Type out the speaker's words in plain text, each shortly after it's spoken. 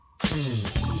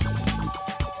And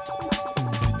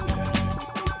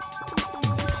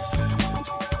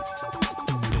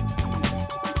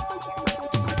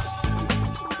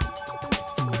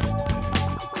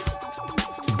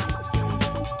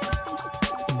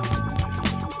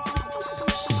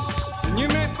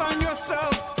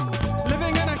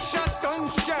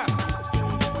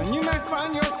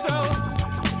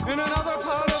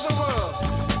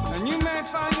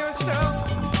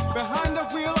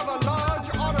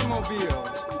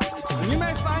you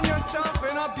may find yourself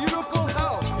in a beautiful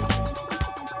house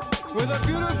with a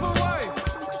beautiful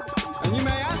wife. And you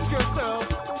may ask yourself,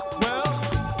 well,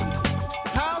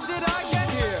 how did I get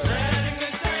here? Letting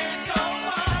the days go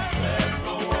by, let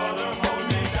the water hold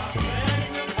me down.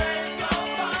 Letting the days go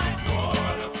by,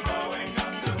 water flowing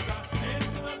underground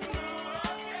into the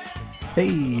blue again.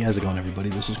 Hey, how's it going, everybody?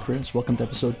 This is Chris. Welcome to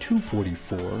episode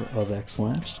 244 of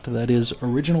X-Lapsed. That is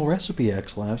original recipe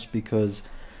X-Lapsed because,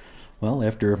 well,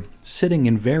 after sitting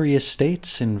in various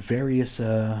states and various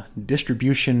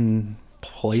distribution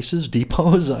places,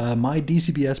 depots, my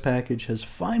DCBS package has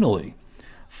finally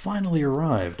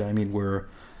arrived. I mean, we're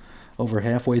over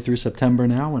halfway through September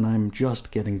now, and I'm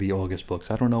just getting the August books.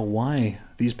 I don't know why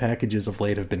these packages of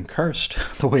late have been cursed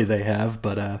the way they have,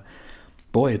 but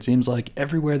boy, it seems like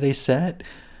everywhere they sat,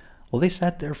 well, they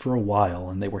sat there for a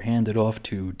while, and they were handed off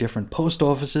to different post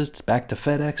offices, back to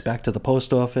FedEx, back to the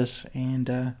post office,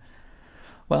 and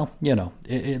well, you know,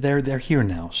 they're here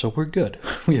now, so we're good.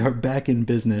 We are back in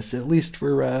business, at least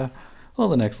for,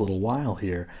 the next little while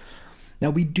here.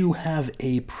 Now, we do have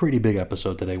a pretty big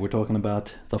episode today. We're talking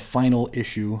about the final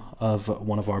issue of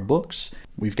one of our books.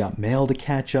 We've got mail to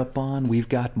catch up on. We've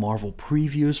got Marvel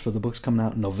previews for the books coming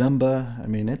out in November. I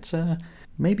mean, it's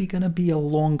maybe going to be a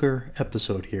longer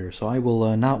episode here, so I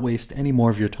will not waste any more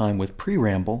of your time with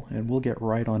pre-ramble, and we'll get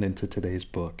right on into today's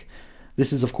book.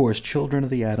 This is, of course, Children of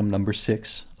the Atom, number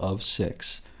 6 of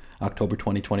 6. October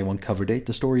 2021 cover date.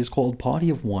 The story is called Party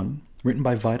of One, written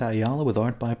by Vita Ayala with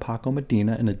art by Paco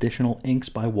Medina and additional inks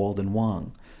by Walden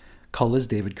Wong. Colors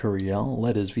David Curiel,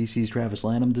 letters VC's Travis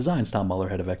Lanham, designs Tom Muller,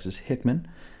 head of X's Hickman,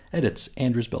 edits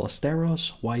Andres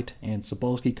Ballesteros, White, and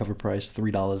Sapolsky, cover price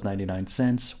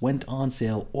 $3.99, went on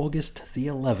sale August the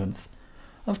 11th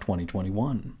of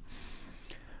 2021.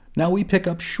 Now we pick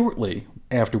up shortly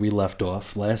after we left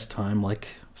off last time,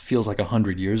 feels like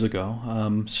 100 years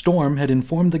ago. Storm had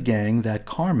informed the gang that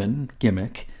Carmen,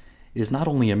 Gimmick, is not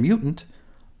only a mutant,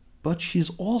 but she's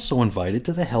also invited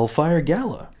to the Hellfire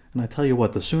Gala. And I tell you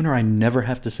what, the sooner I never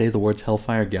have to say the words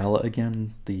Hellfire Gala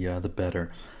again, the better.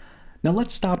 Now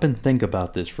let's stop and think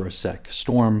about this for a sec.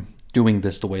 Storm doing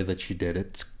this the way that she did,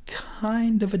 it's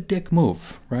kind of a dick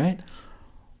move, right?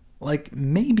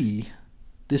 Maybe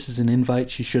this is an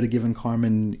invite she should have given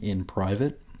Carmen in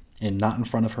private and not in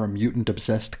front of her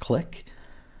mutant-obsessed clique.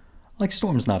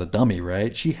 Storm's not a dummy,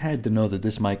 right? She had to know that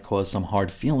this might cause some hard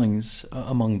feelings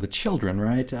among the children,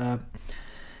 right?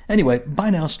 Anyway, by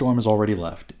now Storm has already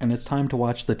left, and it's time to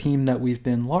watch the team that we've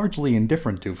been largely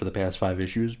indifferent to for the past 5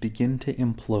 issues begin to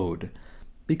implode.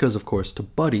 Because, of course, to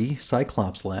Buddy,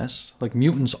 Cyclops lass,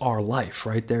 mutants are life,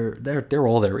 right? They're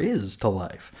all there is to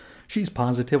life. She's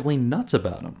positively nuts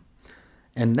about them.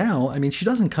 And now, she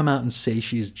doesn't come out and say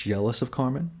she's jealous of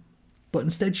Carmen, but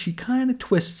instead she kind of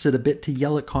twists it a bit to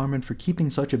yell at Carmen for keeping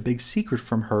such a big secret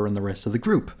from her and the rest of the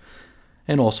group,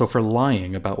 and also for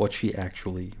lying about what she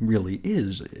actually really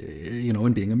is,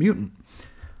 in being a mutant.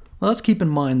 Well, let's keep in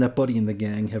mind that Buddy and the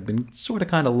gang have been sort of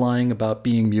kind of lying about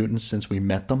being mutants since we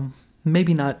met them.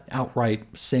 Maybe not outright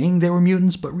saying they were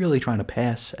mutants, but really trying to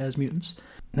pass as mutants.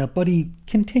 Now, Buddy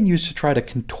continues to try to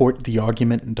contort the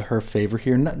argument into her favor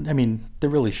here. There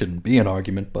really shouldn't be an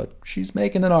argument, but she's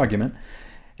making an argument,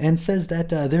 and says that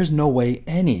there's no way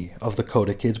any of the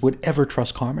Coda kids would ever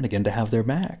trust Carmen again to have their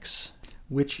backs.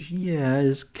 Which, yeah,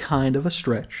 is kind of a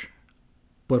stretch,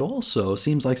 but also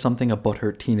seems like something a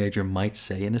butthurt teenager might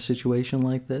say in a situation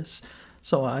like this.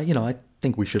 So, I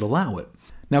think we should allow it.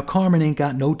 Now, Carmen ain't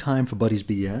got no time for Buddy's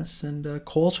BS, and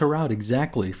calls her out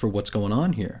exactly for what's going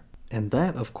on here. And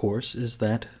that, of course, is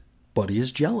that Buddy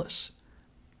is jealous.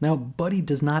 Now, Buddy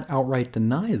does not outright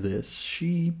deny this.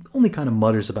 She only kind of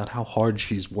mutters about how hard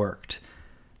she's worked.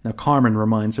 Now, Carmen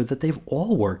reminds her that they've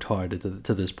all worked hard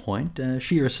to this point.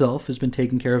 She herself has been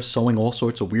taking care of sewing all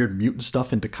sorts of weird mutant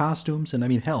stuff into costumes,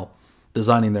 and hell,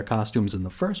 designing their costumes in the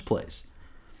first place.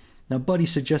 Now, Buddy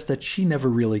suggests that she never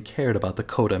really cared about the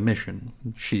Coda mission,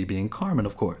 she being Carmen,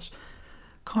 of course.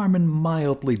 Carmen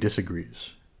mildly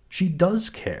disagrees. She does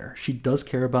care. She does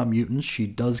care about mutants. She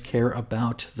does care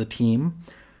about the team.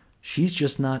 She's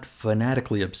just not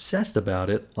fanatically obsessed about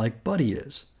it like Buddy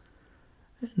is.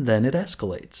 And then it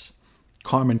escalates.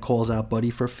 Carmen calls out Buddy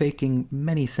for faking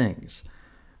many things.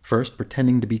 First,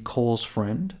 pretending to be Cole's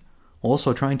friend,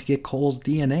 also trying to get Cole's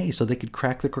DNA so they could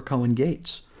crack the Krakoan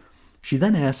gates. She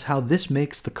then asks how this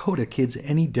makes the Coda kids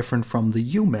any different from the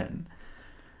U-Men.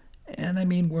 And I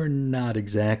mean, we're not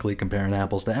exactly comparing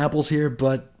apples to apples here,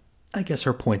 but I guess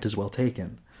her point is well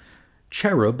taken.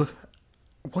 Cherub,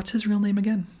 what's his real name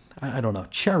again? I don't know.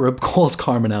 Cherub calls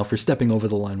Carmen out for stepping over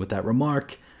the line with that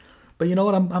remark, but you know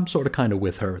what? I'm sort of kind of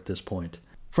with her at this point.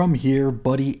 From here,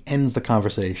 Buddy ends the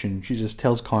conversation. She just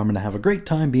tells Carmen to have a great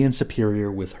time being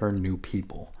superior with her new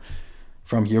people.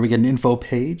 From here, we get an info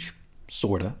page,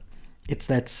 sorta. It's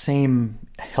that same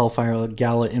Hellfire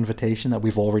Gala invitation that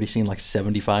we've already seen like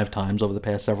 75 times over the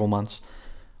past several months.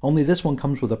 Only this one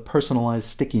comes with a personalized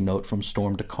sticky note from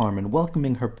Storm to Carmen,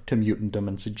 welcoming her to mutantdom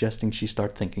and suggesting she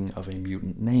start thinking of a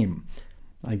mutant name.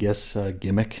 I guess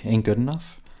gimmick ain't good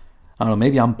enough? I don't know,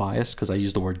 maybe I'm biased because I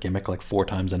use the word gimmick like 4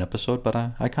 times an episode, but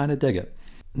I kind of dig it.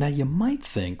 Now, you might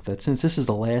think that since this is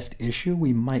the last issue,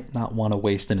 we might not want to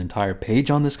waste an entire page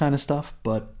on this kind of stuff,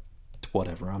 but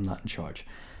whatever, I'm not in charge.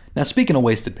 Now, speaking of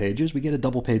wasted pages, we get a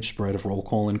double-page spread of roll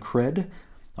call and cred.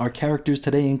 Our characters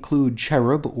today include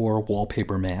Cherub, or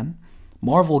Wallpaper Man,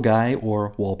 Marvel Guy,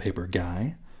 or Wallpaper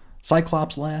Guy,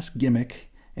 Cyclops Lass, Gimmick,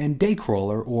 and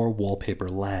Daycrawler, or Wallpaper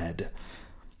Lad.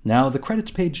 Now, the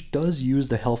credits page does use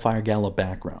the Hellfire Gala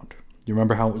background. You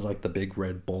remember how it was like the big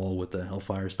red ball with the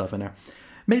Hellfire stuff in there?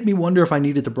 Made me wonder if I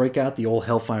needed to break out the old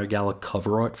Hellfire Gala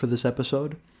cover art for this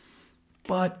episode.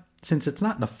 But since it's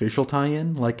not an official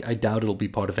tie-in, like I doubt it'll be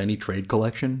part of any trade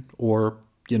collection, or,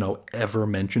 ever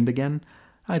mentioned again,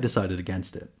 I decided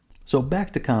against it. So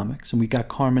back to comics, and we got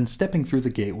Carmen stepping through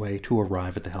the gateway to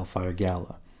arrive at the Hellfire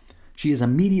Gala. She is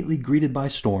immediately greeted by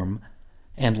Storm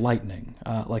and lightning.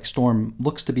 Like Storm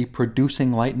looks to be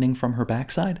producing lightning from her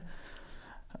backside.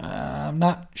 I'm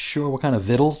not sure what kind of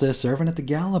victuals they're serving at the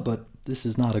gala, but this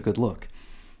is not a good look.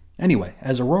 Anyway,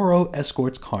 as Aurora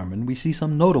escorts Carmen, we see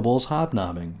some notables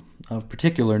hobnobbing. Of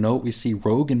particular note, we see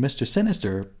Rogue and Mr.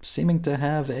 Sinister seeming to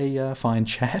have a fine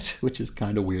chat, which is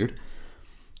kind of weird.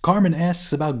 Carmen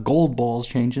asks about Goldballs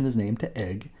changing his name to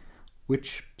Egg,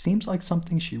 which seems like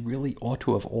something she really ought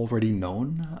to have already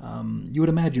known. You would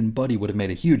imagine Buddy would have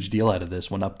made a huge deal out of this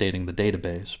when updating the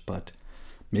database, but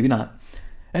maybe not.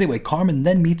 Anyway, Carmen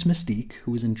then meets Mystique,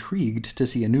 who is intrigued to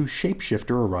see a new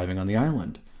shapeshifter arriving on the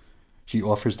island. She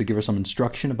offers to give her some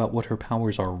instruction about what her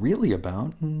powers are really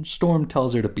about, and Storm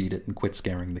tells her to beat it and quit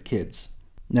scaring the kids.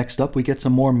 Next up, we get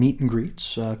some more meet and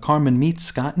greets. Carmen meets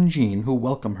Scott and Jean, who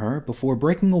welcome her, before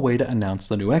breaking away to announce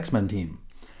the new X-Men team.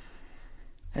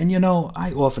 And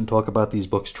I often talk about these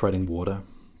books treading water,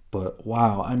 but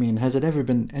wow, has it ever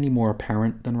been any more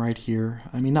apparent than right here?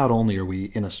 Not only are we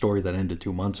in a story that ended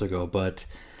 2 months ago, but,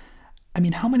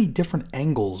 how many different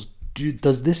angles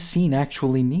does this scene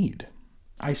actually need?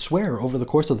 I swear, over the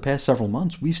course of the past several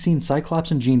months, we've seen Cyclops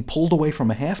and Jean pulled away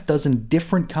from a half dozen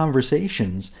different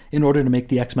conversations in order to make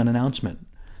the X-Men announcement.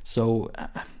 So,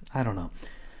 I don't know.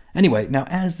 Anyway, now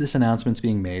as this announcement's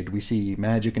being made, we see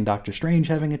Magic and Doctor Strange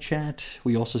having a chat.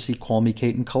 We also see Call Me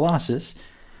Kate and Colossus,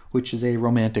 which is a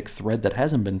romantic thread that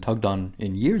hasn't been tugged on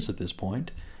in years at this point.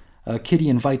 Kitty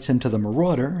invites him to the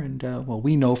Marauder, and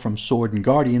we know from Sword and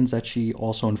Guardians that she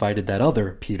also invited that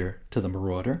other Peter to the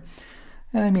Marauder.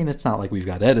 And it's not like we've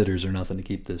got editors or nothing to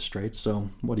keep this straight, so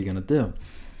what are you going to do?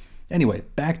 Anyway,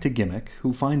 back to Gimmick,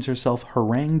 who finds herself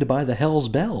harangued by the Hell's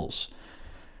Bells.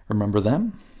 Remember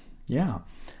them? Yeah.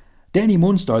 Danny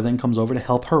Moonstar then comes over to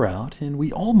help her out, and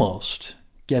we almost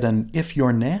get an If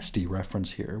You're Nasty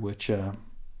reference here, which,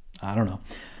 I don't know.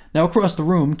 Now, across the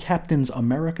room, Captains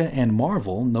America and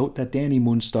Marvel note that Danny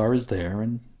Moonstar is there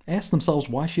and ask themselves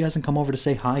why she hasn't come over to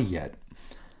say hi yet.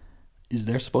 Is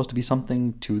there supposed to be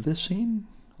something to this scene?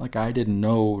 Like, I didn't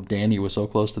know Danny was so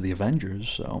close to the Avengers,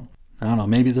 so I don't know,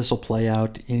 maybe this will play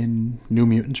out in New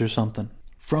Mutants or something.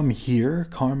 From here,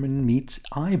 Carmen meets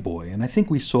Eye-Boy, and I think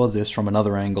we saw this from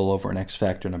another angle over in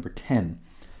X-Factor number 10.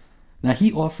 Now,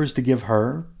 he offers to give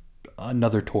her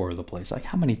another tour of the place. Like,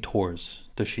 how many tours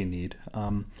does she need?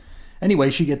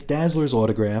 Anyway, she gets Dazzler's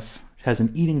autograph, has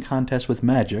an eating contest with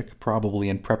Magic, probably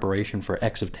in preparation for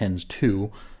X of 10's 2,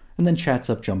 and then chats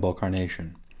up Jumbo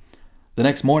Carnation. The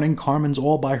next morning, Carmen's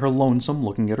all by her lonesome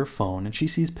looking at her phone, and she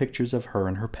sees pictures of her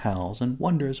and her pals and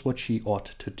wonders what she ought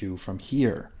to do from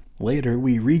here. Later,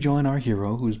 we rejoin our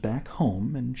hero who's back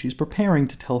home, and she's preparing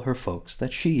to tell her folks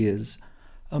that she is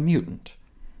a mutant.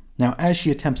 Now, as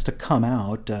she attempts to come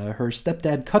out, her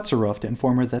stepdad cuts her off to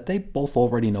inform her that they both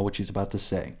already know what she's about to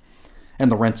say,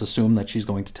 and the Rents assume that she's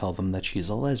going to tell them that she's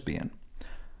a lesbian.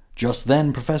 Just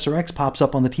then, Professor X pops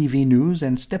up on the TV news,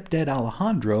 and stepdad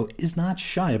Alejandro is not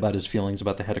shy about his feelings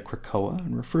about the head of Krakoa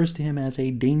and refers to him as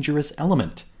a dangerous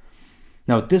element.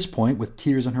 Now, at this point, with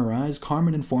tears in her eyes,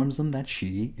 Carmen informs them that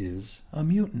she is a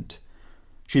mutant.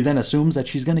 She then assumes that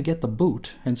she's going to get the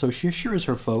boot, and so she assures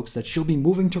her folks that she'll be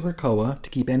moving to Krakoa to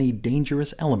keep any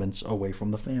dangerous elements away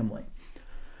from the family.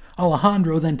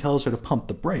 Alejandro then tells her to pump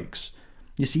the brakes.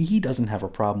 You see, he doesn't have a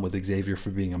problem with Xavier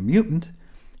for being a mutant.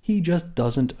 He just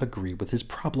doesn't agree with his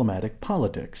problematic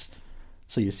politics.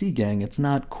 So you see, gang, it's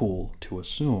not cool to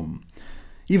assume.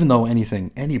 Even though anything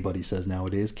anybody says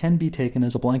nowadays can be taken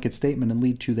as a blanket statement and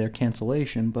lead to their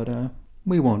cancellation, but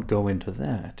we won't go into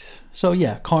that. So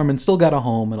yeah, Carmen still got a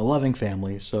home and a loving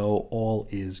family, so all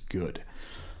is good.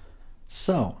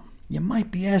 So, you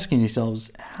might be asking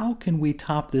yourselves, how can we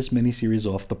top this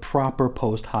miniseries off the proper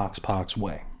post-Hoxpox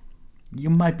way?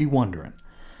 You might be wondering.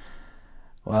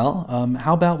 Well,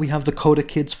 how about we have the Coda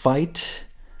kids fight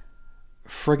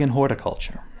friggin'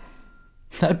 horticulture?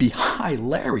 That'd be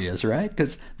hilarious, right?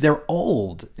 Because they're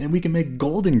old, and we can make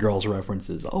Golden Girls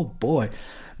references. Oh boy.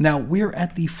 Now, we're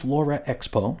at the Flora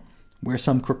Expo, where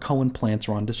some Krakoan plants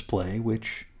are on display,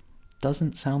 which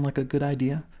doesn't sound like a good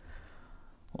idea.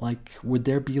 Like, would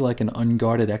there be like an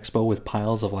unguarded expo with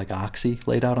piles of like oxy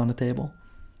laid out on a table?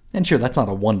 And sure, that's not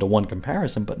a one-to-one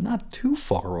comparison, but not too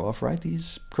far off, right?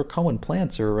 These Krakoan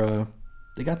plants are,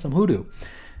 they got some hoodoo.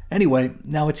 Anyway,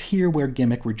 now it's here where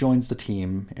Gimmick rejoins the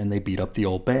team, and they beat up the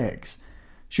old bags.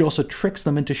 She also tricks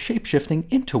them into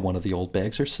shapeshifting into one of the old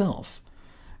bags herself.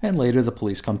 And later, the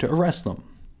police come to arrest them.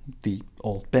 The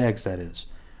old bags, that is.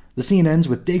 The scene ends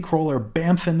with Daycrawler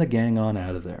bamfing the gang on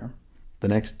out of there. The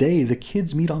next day, the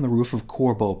kids meet on the roof of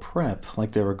Corbo Prep,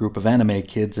 like they're a group of anime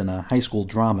kids in a high school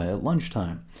drama at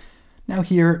lunchtime. Now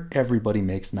here, everybody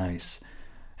makes nice.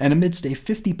 And amidst a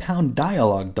 50-pound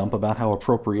dialogue dump about how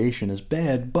appropriation is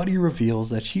bad, Buddy reveals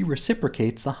that she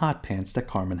reciprocates the hot pants that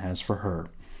Carmen has for her.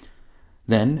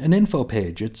 Then, an info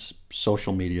page. It's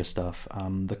social media stuff.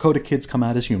 The Coda kids come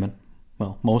out as human.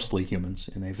 Well, mostly humans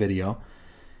in a video.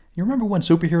 You remember when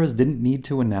superheroes didn't need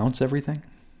to announce everything?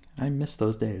 I miss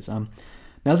those days.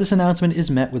 Now this announcement is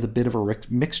met with a bit of a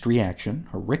mixed reaction,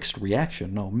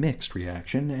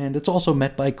 and it's also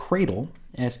met by Cradle,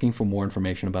 asking for more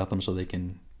information about them so they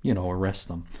can, arrest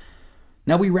them.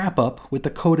 Now we wrap up with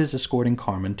the Codas escorting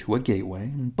Carmen to a gateway,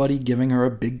 and Buddy giving her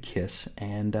a big kiss,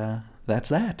 and that's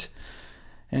that.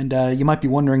 And you might be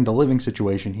wondering the living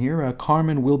situation here.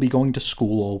 Carmen will be going to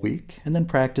school all week, and then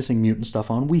practicing mutant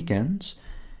stuff on weekends,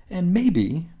 and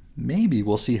maybe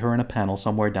we'll see her in a panel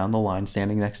somewhere down the line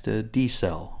standing next to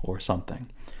D-Cell or something.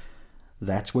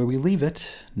 That's where we leave it.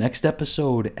 Next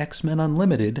episode, X-Men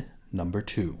Unlimited, number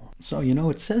 2. So,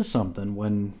 it says something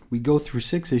when we go through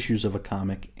 6 issues of a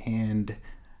comic, and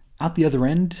out the other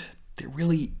end, there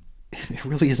really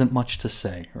isn't much to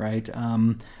say, right?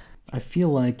 I feel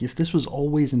like if this was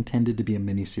always intended to be a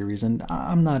miniseries, and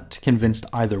I'm not convinced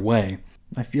either way,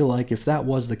 I feel like if that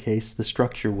was the case, the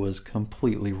structure was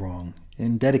completely wrong.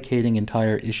 In dedicating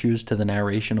entire issues to the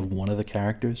narration of one of the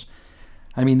characters.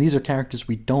 I mean, these are characters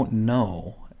we don't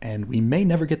know, and we may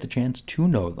never get the chance to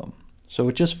know them. So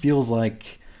it just feels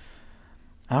like,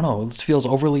 I don't know, this feels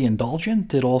overly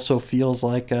indulgent. It also feels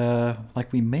like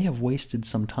we may have wasted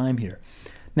some time here.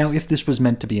 Now, if this was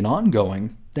meant to be an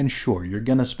ongoing, then sure, you're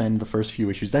going to spend the first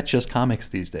few issues. That's just comics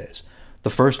these days. The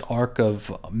first arc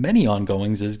of many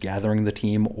ongoings is gathering the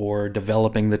team or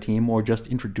developing the team or just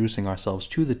introducing ourselves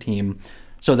to the team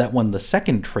so that when the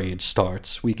second trade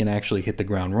starts, we can actually hit the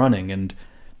ground running, and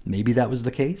maybe that was the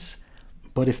case.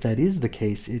 But if that is the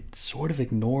case, it sort of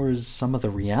ignores some of the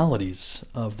realities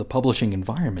of the publishing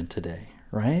environment today,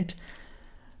 right?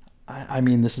 I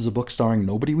mean, this is a book starring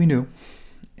nobody we knew,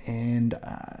 and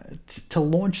to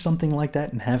launch something like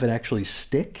that and have it actually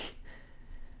stick,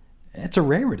 it's a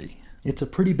rarity. It's a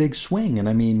pretty big swing, and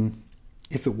I mean,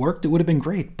 if it worked, it would have been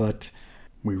great, but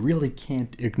we really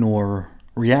can't ignore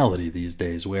reality these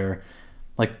days where,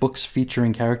 like, books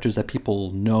featuring characters that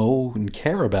people know and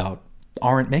care about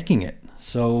aren't making it.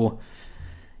 So,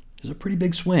 it's a pretty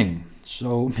big swing.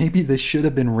 So, maybe this should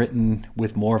have been written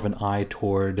with more of an eye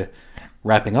toward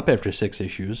wrapping up after 6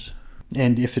 issues,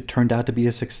 and if it turned out to be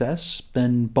a success,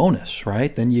 then bonus,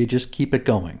 right? Then you just keep it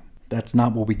going. That's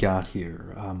not what we got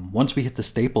here. Once we hit the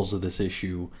staples of this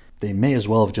issue, they may as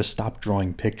well have just stopped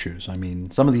drawing pictures. I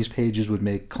mean, some of these pages would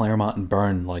make Claremont and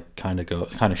Byrne kind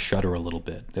of shudder a little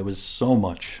bit. There was so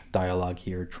much dialogue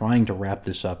here, trying to wrap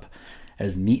this up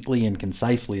as neatly and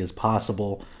concisely as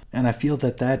possible, and I feel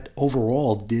that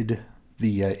overall did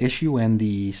the issue and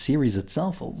the series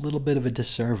itself a little bit of a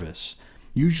disservice.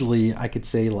 Usually, I could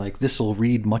say, this will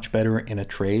read much better in a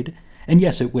trade, And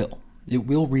yes, it will. It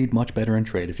will read much better in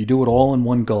trade. If you do it all in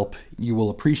one gulp, you will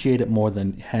appreciate it more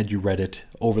than had you read it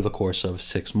over the course of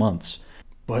 6 months.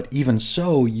 But even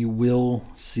so, you will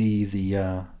see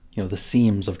the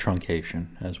seams of truncation,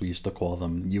 as we used to call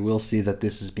them. You will see that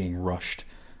this is being rushed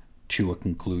to a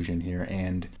conclusion here,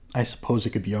 and I suppose it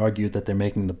could be argued that they're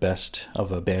making the best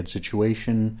of a bad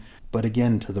situation. But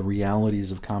again, to the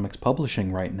realities of comics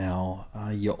publishing right now,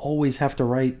 you always have to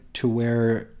write to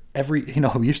where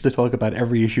we used to talk about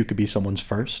every issue could be someone's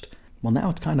first. Well,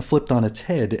 now it's kind of flipped on its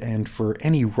head, and for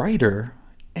any writer,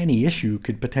 any issue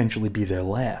could potentially be their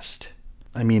last.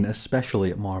 I mean, especially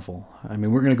at Marvel. I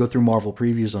mean, we're going to go through Marvel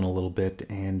previews in a little bit,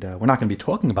 and we're not going to be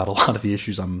talking about a lot of the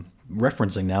issues I'm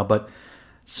referencing now, but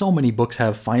so many books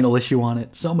have final issue on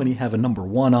it. So many have a number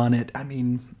 1 on it. I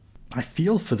mean, I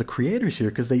feel for the creators here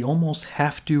because they almost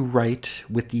have to write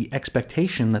with the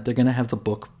expectation that they're going to have the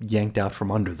book yanked out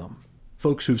from under them.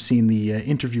 Folks who've seen the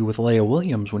interview with Leah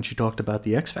Williams when she talked about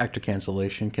the X Factor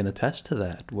cancellation can attest to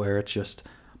that, where it's just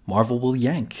Marvel will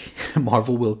yank,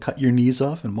 Marvel will cut your knees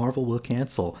off, and Marvel will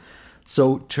cancel.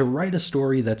 So to write a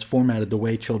story that's formatted the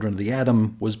way Children of the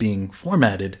Atom was being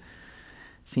formatted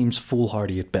seems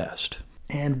foolhardy at best.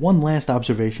 And one last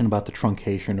observation about the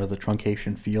truncation or the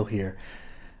truncation feel here.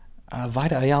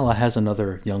 Vita Ayala has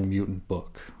another Young Mutant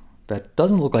book that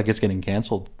doesn't look like it's getting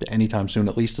canceled anytime soon,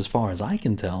 at least as far as I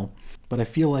can tell. But I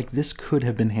feel like this could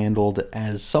have been handled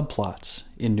as subplots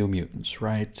in New Mutants,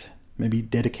 right? Maybe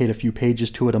dedicate a few pages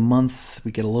to it a month.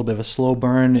 We get a little bit of a slow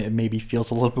burn. It maybe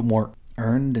feels a little bit more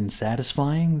earned and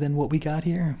satisfying than what we got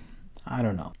here. I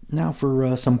don't know. Now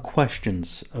for some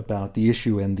questions about the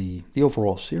issue and the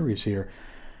overall series here.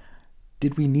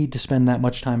 Did we need to spend that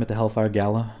much time at the Hellfire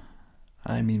Gala?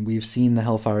 I mean, we've seen the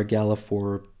Hellfire Gala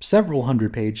for several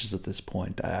hundred pages at this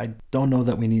point. I don't know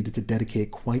that we needed to dedicate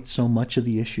quite so much of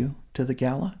the issue to the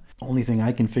gala. Only thing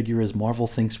I can figure is Marvel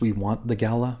thinks we want the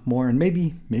gala more, and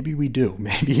maybe we do.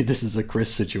 Maybe this is a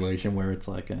Chris situation where it's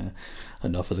like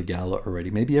enough of the gala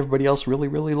already. Maybe everybody else really,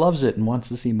 really loves it and wants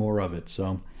to see more of it.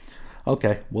 So,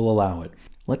 okay, we'll allow it.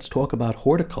 Let's talk about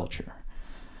horticulture.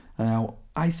 Now,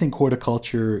 I think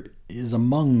horticulture is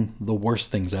among the worst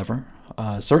things ever.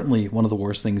 Certainly one of the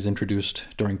worst things introduced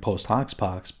during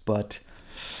post-Hoxpox, but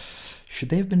should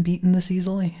they have been beaten this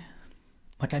easily?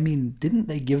 Like, I mean, didn't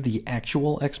they give the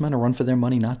actual X-Men a run for their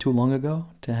money not too long ago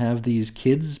to have these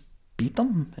kids beat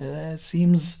them? It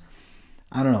seems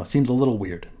a little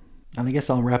weird. And I guess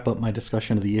I'll wrap up my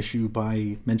discussion of the issue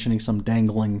by mentioning some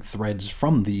dangling threads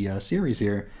from the series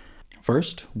here.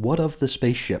 First, what of the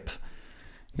spaceship?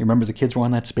 You remember the kids were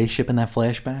on that spaceship in that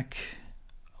flashback?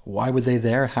 Why were they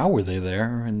there? How were they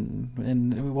there?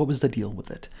 And what was the deal with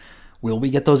it? Will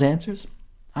we get those answers?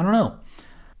 I don't know.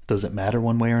 Does it matter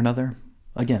one way or another?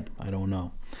 Again, I don't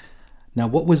know. Now,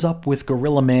 what was up with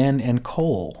Gorilla Man and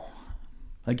Cole?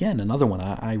 Again, another one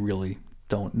I really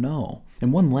don't know.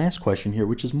 And one last question here,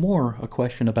 which is more a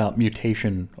question about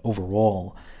mutation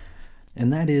overall.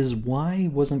 And that is, why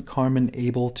wasn't Carmen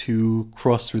able to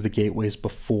cross through the gateways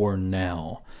before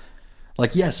now?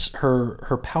 Like, yes,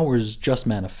 her powers just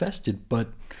manifested, but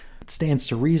it stands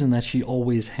to reason that she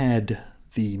always had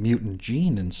the mutant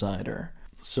gene inside her.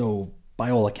 So, by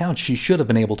all accounts, she should have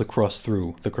been able to cross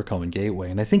through the Krakoan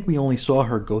gateway. And I think we only saw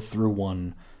her go through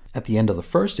one at the end of the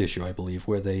first issue, I believe,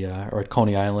 where they are at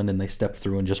Coney Island and they step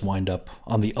through and just wind up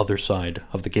on the other side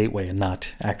of the gateway and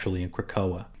not actually in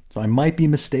Krakoa. So I might be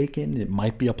mistaken. It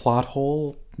might be a plot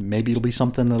hole. Maybe it'll be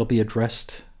something that'll be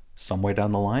addressed somewhere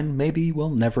down the line. Maybe we'll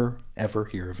never, ever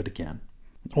hear of it again.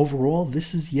 Overall,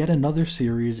 this is yet another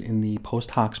series in the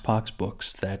post-Hoxpox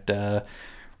books that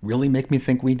really make me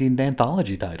think we need an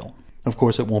anthology title. Of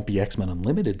course, it won't be X-Men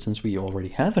Unlimited since we already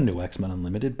have a new X-Men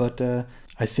Unlimited, but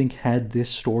I think had this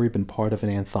story been part of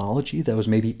an anthology that was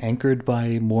maybe anchored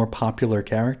by more popular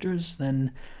characters,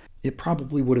 then it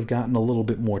probably would have gotten a little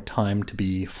bit more time to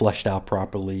be fleshed out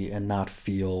properly and not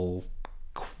feel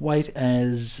quite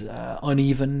as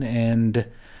uneven and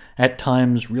at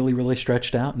times really, really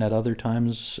stretched out and at other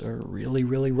times really,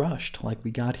 really rushed like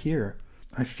we got here.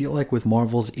 I feel like with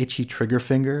Marvel's itchy trigger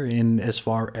finger in as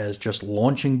far as just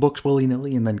launching books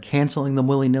willy-nilly and then canceling them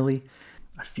willy-nilly,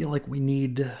 I feel like we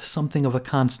need something of a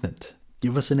constant.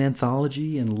 Give us an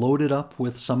anthology and load it up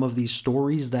with some of these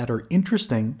stories that are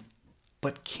interesting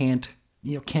but can't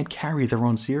carry their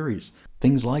own series.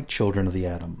 Things like Children of the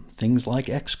Atom, things like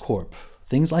X-Corp,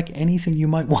 things like anything you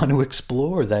might want to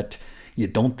explore that you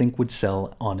don't think would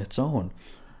sell on its own.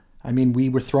 I mean, we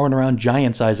were throwing around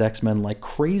giant-size X-Men like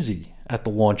crazy at the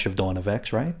launch of Dawn of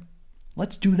X, right?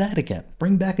 Let's do that again.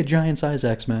 Bring back a giant-size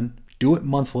X-Men, do it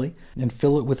monthly, and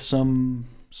fill it with some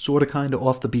sort of kind of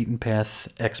off the beaten path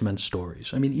X-Men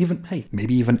stories. I mean,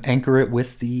 maybe even anchor it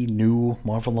with the new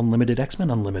Marvel Unlimited X-Men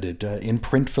Unlimited in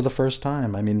print for the first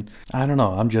time. I mean, I don't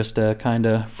know. I'm just kind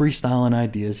of freestyling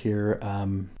ideas here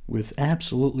with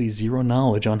absolutely zero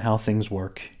knowledge on how things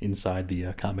work inside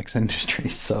the comics industry.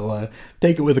 So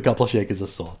take it with a couple shakers of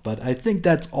salt. But I think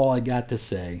that's all I got to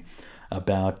say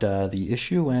about the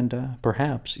issue and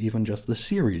perhaps even just the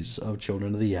series of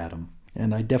Children of the Atom.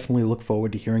 And I definitely look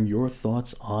forward to hearing your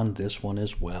thoughts on this one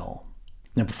as well.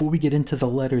 Now, before we get into the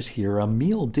letters here,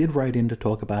 Emil did write in to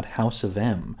talk about House of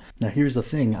M. Now, here's the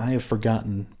thing. I have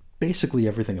forgotten basically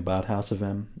everything about House of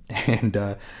M.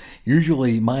 And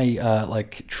usually my,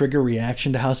 trigger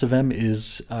reaction to House of M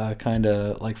is kind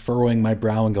of like furrowing my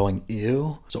brow and going,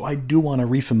 ew. So I do want to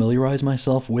refamiliarize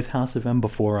myself with House of M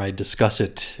before I discuss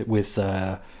it with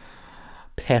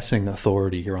passing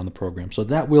authority here on the program. So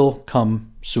that will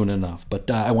come soon enough.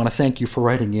 But I want to thank you for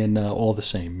writing in all the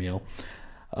same, Neil.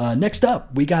 Next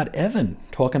up, we got Evan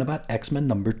talking about X-Men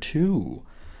number 2.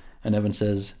 And Evan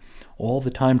says, all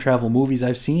the time travel movies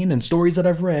I've seen and stories that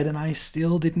I've read, and I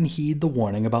still didn't heed the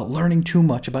warning about learning too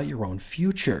much about your own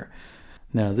future.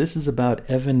 Now, this is about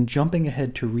Evan jumping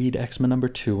ahead to read X-Men number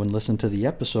 2 and listen to the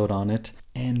episode on it,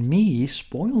 and me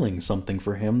spoiling something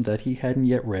for him that he hadn't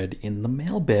yet read in the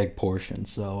mailbag portion.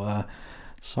 So,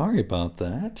 sorry about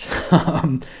that.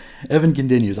 Evan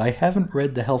continues, I haven't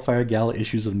read the Hellfire Gala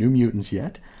issues of New Mutants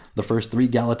yet. The first 3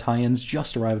 Gala tie-ins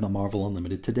just arrived on Marvel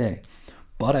Unlimited today.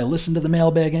 But I listened to the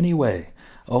mailbag anyway.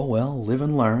 Oh well, live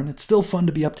and learn. It's still fun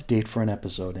to be up to date for an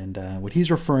episode, and what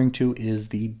he's referring to is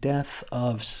the death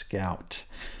of Scout.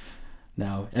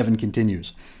 Now, Evan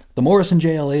continues, the Morrison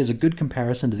JLA is a good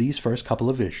comparison to these first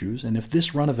couple of issues, and if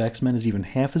this run of X-Men is even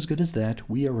half as good as that,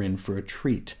 we are in for a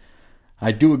treat.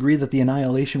 I do agree that the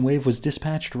Annihilation Wave was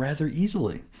dispatched rather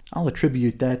easily. I'll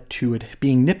attribute that to it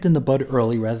being nipped in the bud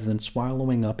early rather than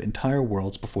swallowing up entire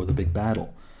worlds before the big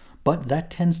battle. But that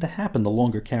tends to happen the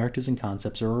longer characters and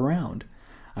concepts are around.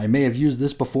 I may have used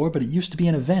this before, but it used to be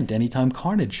an event anytime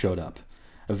Carnage showed up.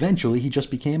 Eventually, he just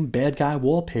became bad guy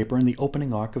wallpaper in the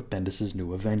opening arc of Bendis'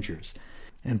 New Avengers.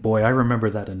 And boy, I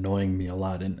remember that annoying me a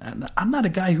lot. And I'm not a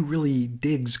guy who really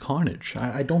digs Carnage.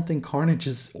 I don't think Carnage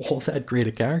is all that great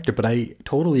a character, but I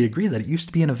totally agree that it used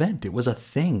to be an event. It was a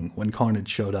thing when Carnage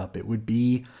showed up. It would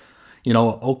be,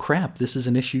 oh crap, this is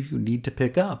an issue you need to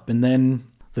pick up. And then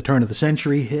the turn of the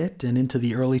century hit and into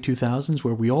the early 2000s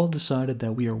where we all decided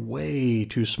that we are way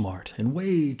too smart and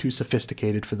way too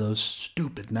sophisticated for those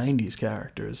stupid 90s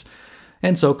characters.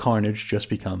 And so Carnage just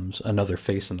becomes another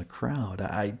face in the crowd.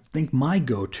 I think my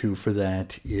go-to for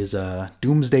that is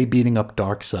Doomsday beating up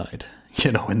Darkseid,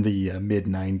 in the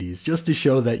mid-90s, just to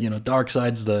show that,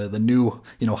 Darkseid's the new,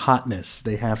 hotness.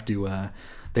 They have to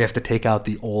take out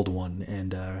the old one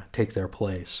and take their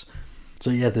place. So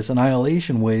yeah, this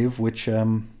Annihilation Wave, which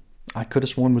I could have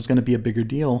sworn was going to be a bigger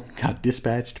deal, got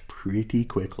dispatched pretty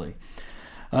quickly.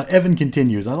 Evan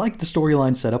continues, I like the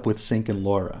storyline set up with Synch and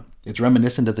Laura. It's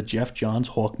reminiscent of the Jeff Johns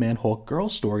Hawkman Hawkgirl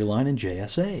storyline in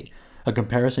JSA, a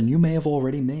comparison you may have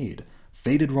already made.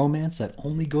 Faded romance that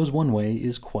only goes one way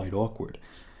is quite awkward.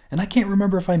 And I can't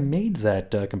remember if I made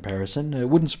that comparison. It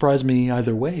wouldn't surprise me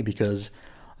either way, because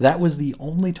that was the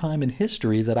only time in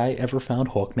history that I ever found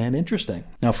Hawkman interesting.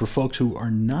 Now, for folks who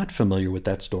are not familiar with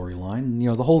that storyline,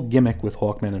 the whole gimmick with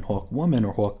Hawkman and Hawkwoman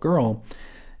or Hawkgirl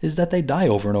is that they die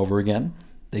over and over again.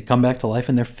 They come back to life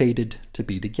and they're fated to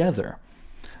be together.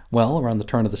 Well, around the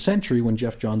turn of the century, when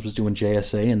Jeff Johns was doing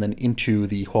JSA and then into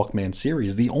the Hawkman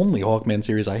series, the only Hawkman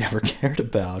series I ever cared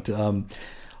about,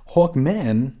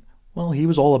 Hawkman, well, he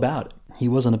was all about it. He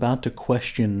wasn't about to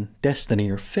question destiny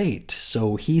or fate,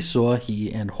 so he saw he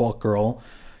and Hawkgirl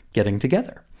getting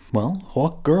together. Well,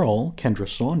 Hawkgirl, Kendra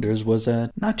Saunders, was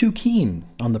not too keen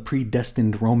on the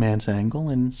predestined romance angle,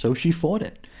 and so she fought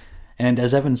it. And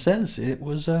as Evan says, it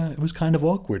was kind of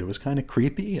awkward. It was kind of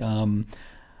creepy.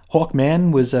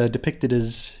 Hawkman was depicted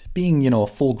as being, a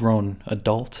full-grown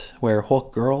adult, where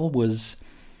Hawkgirl was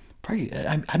probably,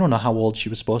 I don't know how old she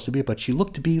was supposed to be, but she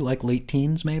looked to be like late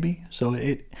teens, maybe. So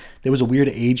there was a weird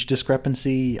age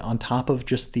discrepancy on top of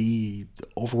just the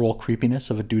overall creepiness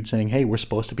of a dude saying, hey, we're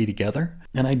supposed to be together.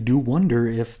 And I do wonder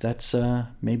if that's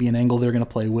maybe an angle they're going to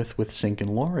play with Synch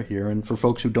and Laura here. And for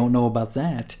folks who don't know about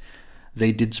that,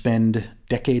 they did spend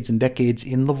decades and decades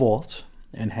in the vault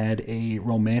and had a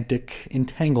romantic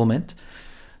entanglement.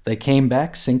 They came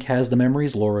back, Synch has the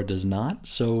memories, Laura does not,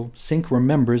 so Synch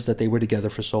remembers that they were together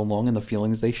for so long and the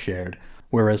feelings they shared,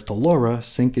 whereas to Laura,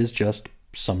 Synch is just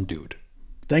some dude.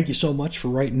 Thank you so much for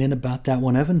writing in about that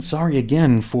one, Evan. Sorry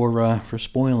again for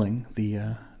spoiling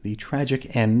the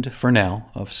tragic end, for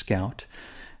now, of Scout.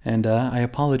 And I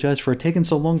apologize for it taking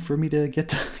so long for me to get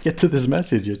to this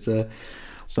message. It's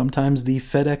sometimes the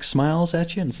FedEx smiles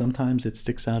at you, and sometimes it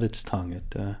sticks out its tongue.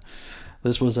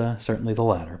 This was certainly the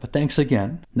latter. But thanks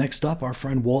again. Next up, our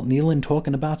friend Walt Nealon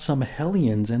talking about some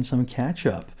Hellions and some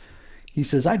catch-up. He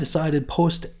says, I decided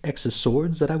post X of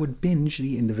Swords that I would binge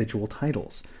the individual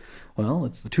titles. Well,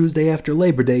 it's the Tuesday after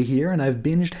Labor Day here, and I've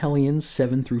binged Hellions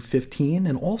 7 through 15,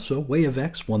 and also Way of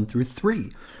X 1 through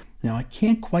 3. Now, I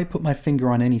can't quite put my finger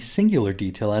on any singular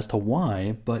detail as to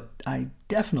why, but I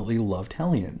definitely loved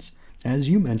Hellions. As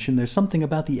you mentioned, there's something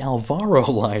about the Alvaro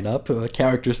lineup,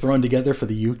 characters thrown together for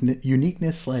the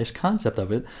uniqueness/concept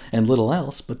of it, and little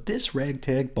else, but this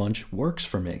ragtag bunch works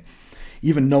for me.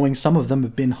 Even knowing some of them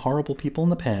have been horrible people in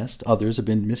the past, others have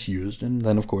been misused, and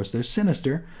then of course there's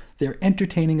Sinister, they're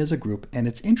entertaining as a group, and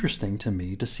it's interesting to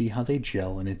me to see how they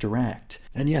gel and interact.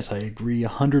 And yes, I agree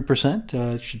 100%,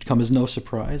 it should come as no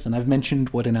surprise, and I've mentioned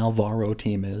what an Alvaro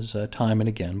team is time and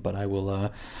again, but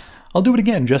I'll do it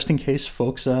again just in case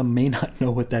folks may not know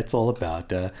what that's all about.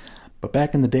 But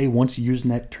back in the day, once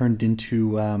Usenet turned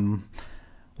into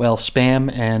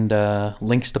spam and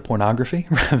links to pornography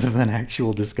rather than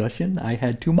actual discussion, I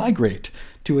had to migrate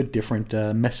to a different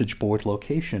message board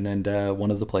location, and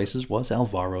one of the places was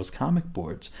Alvaro's Comic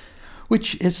Boards,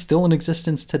 which is still in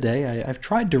existence today. I've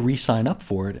tried to re-sign up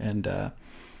for it and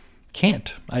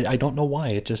can't. I don't know why.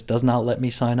 It just does not let me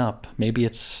sign up. Maybe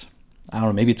it's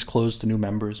closed to new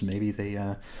members. Maybe they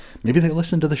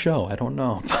listen to the show. I don't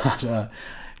know. But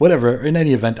whatever. In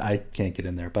any event, I can't get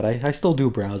in there. But I still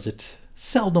do browse it.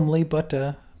 Seldomly, but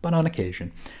on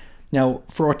occasion. Now,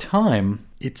 for a time,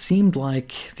 it seemed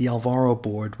like the Alvaro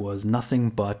board was nothing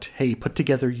but, hey, put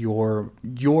together your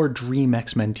dream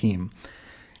X-Men team.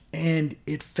 And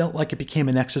it felt like it became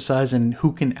an exercise in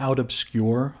who can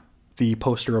out-obscure the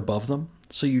poster above them.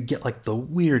 So you'd get like the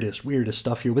weirdest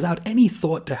stuff here without any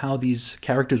thought to how these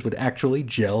characters would actually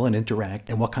gel and interact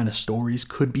and what kind of stories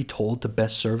could be told to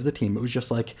best serve the team. It was just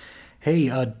like, hey,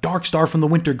 Darkstar from the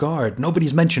Winter Guard,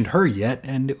 nobody's mentioned her yet,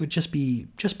 and it would just be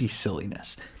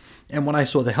silliness. And when I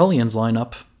saw the Hellions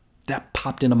lineup, that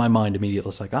popped into my mind immediately.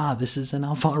 It's like, this is an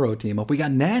Alvaro team up. We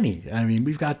got Nanny. I mean,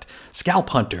 we've got Scalp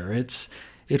Hunter.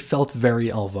 It felt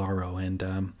very Alvaro,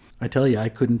 and I tell you, I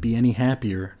couldn't be any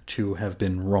happier to have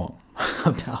been wrong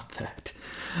about that.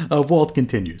 Walt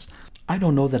continues. I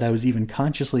don't know that I was even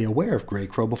consciously aware of Grey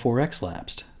Crow before X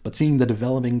lapsed, but seeing the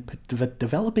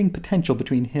developing potential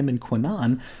between him and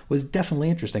Kwannon was definitely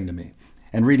interesting to me,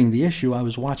 and reading the issue, I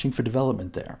was watching for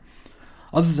development there.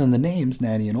 Other than the names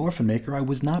Nanny and Orphan Maker, I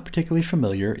was not particularly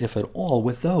familiar, if at all,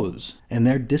 with those, and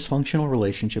their dysfunctional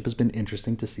relationship has been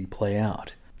interesting to see play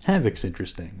out. Havoc's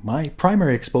interesting. My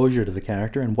primary exposure to the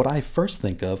character and what I first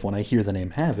think of when I hear the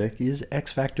name Havoc is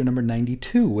X Factor number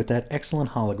 92 with that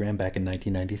excellent hologram back in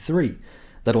 1993.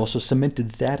 That also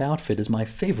cemented that outfit as my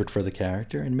favorite for the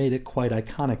character and made it quite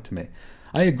iconic to me.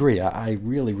 I agree, I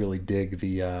really, really dig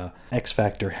the X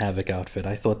Factor Havoc outfit.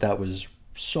 I thought that was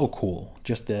so cool.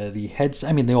 Just the heads,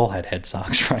 I mean, they all had head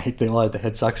socks, right? They all had the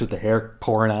head socks with the hair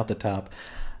pouring out the top.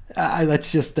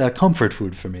 That's just comfort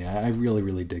food for me. I really,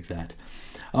 really dig that.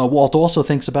 Walt also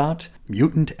thinks about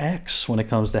Mutant X when it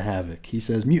comes to Havoc. He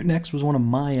says, Mutant X was one of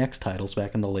my X titles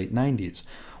back in the late 90s.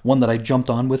 One that I jumped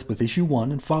on with issue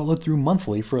 1 and followed through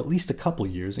monthly for at least a couple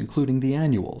years, including the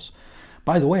annuals.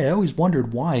 By the way, I always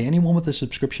wondered why anyone with a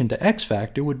subscription to X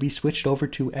Factor would be switched over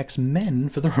to X-Men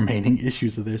for the remaining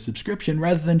issues of their subscription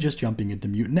rather than just jumping into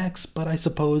Mutant X, but I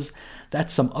suppose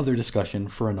that's some other discussion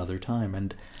for another time.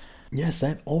 And yes,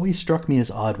 that always struck me as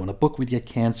odd when a book would get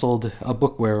canceled, a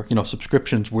book where,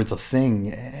 subscriptions were the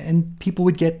thing, and people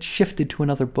would get shifted to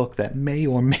another book that may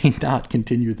or may not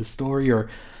continue the story, or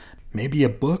maybe a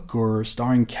book or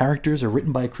starring characters or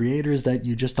written by creators that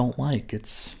you just don't like.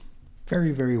 It's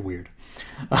very, very weird.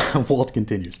 Walt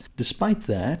continues. Despite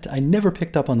that, I never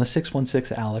picked up on the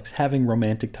 616 Alex having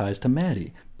romantic ties to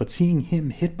Maddie, but seeing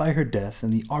him hit by her death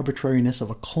and the arbitrariness of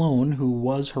a clone who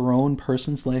was her own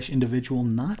person/individual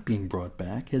not being brought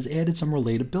back has added some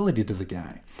relatability to the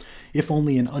guy, if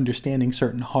only in understanding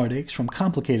certain heartaches from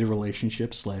complicated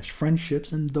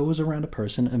relationships/friendships and those around a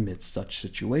person amidst such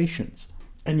situations.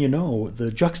 And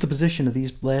the juxtaposition of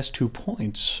these last 2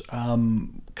 points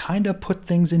kind of put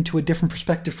things into a different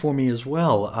perspective for me as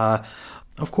well.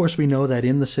 Of course, we know that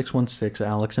in the 616,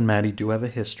 Alex and Maddie do have a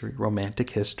history,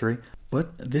 romantic history,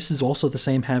 but this is also the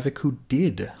same Havoc who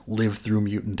did live through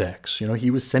Mutant X. He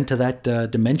was sent to that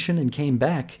dimension and came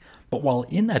back, but while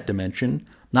in that dimension,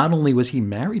 not only was he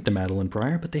married to Madeline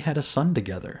Pryor, but they had a son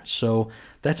together. So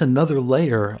that's another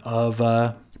layer of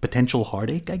potential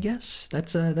heartache, I guess.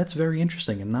 That's very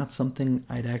interesting and not something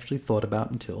I'd actually thought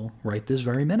about until right this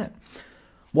very minute.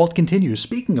 Walt continues,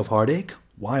 speaking of heartache,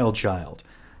 Wild Child.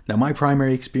 Now, my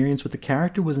primary experience with the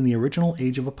character was in the original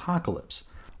Age of Apocalypse.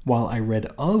 While I read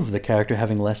of the character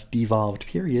having less devolved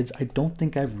periods, I don't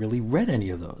think I've really read any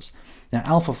of those. Now,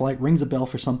 Alpha Flight rings a bell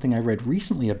for something I read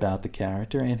recently about the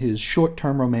character and his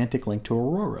short-term romantic link to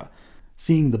Aurora.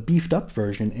 Seeing the beefed-up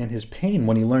version and his pain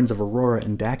when he learns of Aurora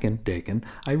and Dakin,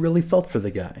 I really felt for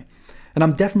the guy. And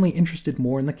I'm definitely interested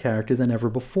more in the character than ever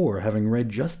before, having read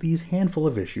just these handful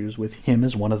of issues with him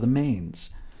as one of the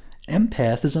mains.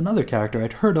 Empath is another character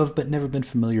I'd heard of but never been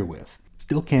familiar with.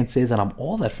 Still can't say that I'm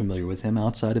all that familiar with him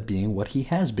outside of being what he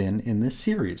has been in this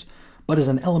series. But as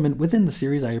an element within the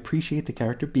series, I appreciate the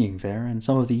character being there and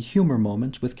some of the humor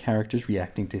moments with characters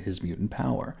reacting to his mutant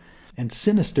power. And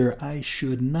Sinister, I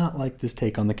should not like this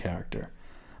take on the character.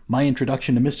 My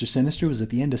introduction to Mr. Sinister was at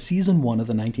the end of Season 1 of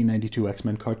the 1992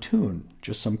 X-Men cartoon.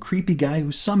 Just some creepy guy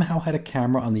who somehow had a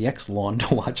camera on the X lawn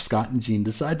to watch Scott and Jean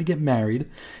decide to get married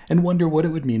and wonder what it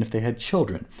would mean if they had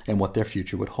children and what their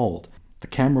future would hold. The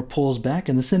camera pulls back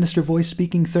and the Sinister voice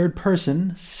speaking third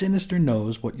person, Sinister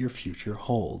knows what your future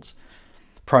holds.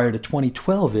 Prior to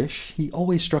 2012-ish, he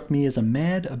always struck me as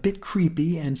a bit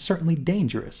creepy, and certainly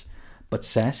dangerous. But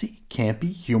sassy,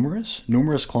 campy, humorous,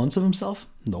 numerous clones of himself?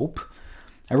 Nope.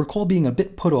 I recall being a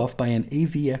bit put off by an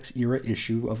AVX-era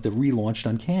issue of the relaunched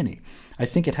Uncanny. I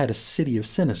think it had a City of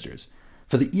Sinisters.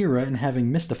 For the era, and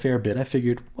having missed a fair bit, I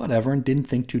figured whatever and didn't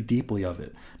think too deeply of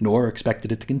it, nor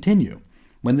expected it to continue.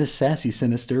 When this sassy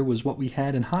Sinister was what we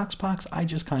had in Hoxpox, I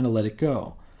just kind of let it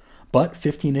go. But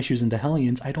 15 issues into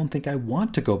Hellions, I don't think I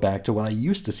want to go back to what I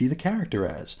used to see the character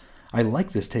as. I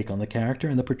like this take on the character,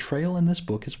 and the portrayal in this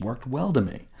book has worked well to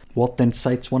me. Walt then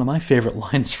cites one of my favorite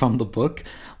lines from the book,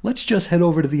 "Let's just head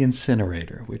over to the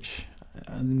incinerator," which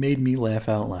made me laugh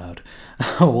out loud.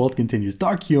 Walt continues,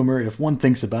 "Dark humor, if one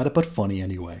thinks about it, but funny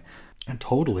anyway." And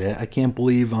totally, I can't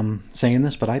believe I'm saying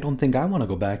this, but I don't think I want to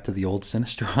go back to the old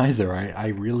Sinister either. I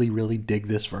really, really dig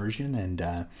this version,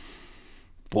 and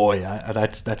boy,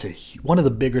 that's one of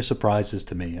the bigger surprises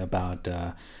to me about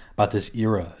this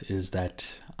era is that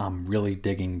I'm really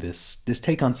digging this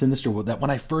take on Sinister. That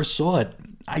when I first saw it,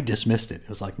 I dismissed it. It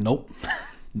was like, nope,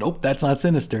 nope, that's not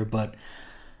Sinister. But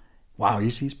wow,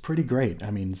 he's pretty great. I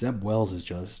mean, Zeb Wells he's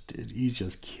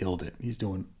just killed it. He's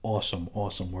doing awesome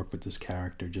work with this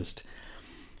character. Just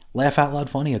laugh out loud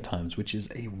funny at times, which is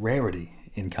a rarity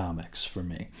in comics for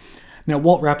me. Now,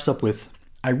 Walt wraps up with,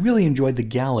 "I really enjoyed the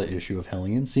gala issue of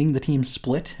Hellion, seeing the team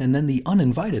split and then the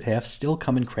uninvited half still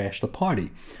come and crash the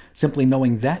party. Simply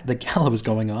knowing that the gala was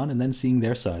going on and then seeing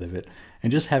their side of it.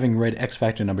 And just having read X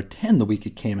Factor number 10 the week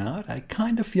it came out, I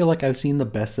kind of feel like I've seen the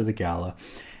best of the gala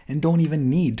and don't even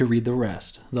need to read the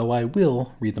rest, though I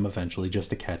will read them eventually just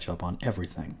to catch up on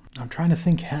everything." I'm trying to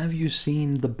think, have you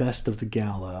seen the best of the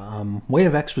gala? Way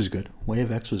of X was good. Way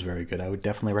of X was very good. I would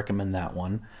definitely recommend that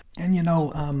one. And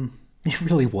it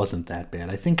really wasn't that bad.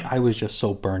 I think I was just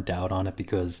so burnt out on it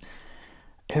because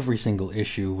every single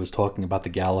issue was talking about the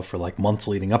gala for like months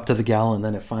leading up to the gala, and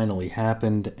then it finally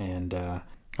happened, and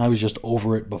I was just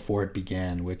over it before it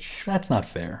began, which that's not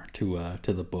fair to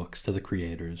the books, to the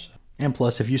creators. And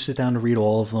plus, if you sit down to read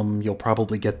all of them, you'll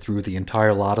probably get through the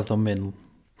entire lot of them in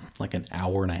like an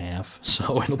hour and a half.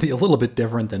 So it'll be a little bit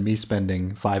different than me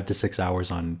spending 5 to 6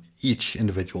 hours on each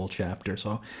individual chapter.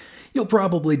 So you'll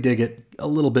probably dig it a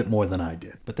little bit more than I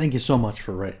did. But thank you so much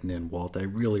for writing in, Walt. I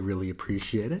really, really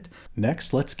appreciate it.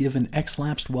 Next, let's give an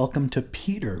X-Lapsed welcome to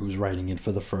Peter, who's writing in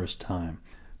for the first time.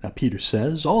 Now, Peter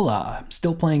says, "Hola, I'm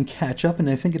still playing catch-up, and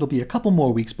I think it'll be a couple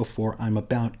more weeks before I'm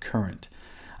about current.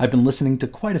 I've been listening to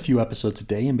quite a few episodes a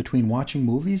day in between watching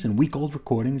movies and week-old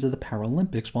recordings of the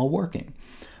Paralympics while working.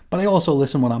 But I also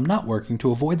listen when I'm not working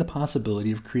to avoid the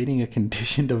possibility of creating a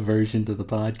conditioned aversion to the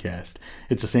podcast.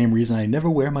 It's the same reason I never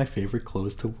wear my favorite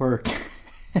clothes to work."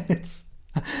 It's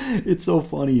so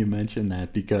funny you mention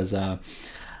that because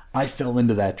I fell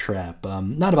into that trap.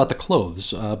 Not about the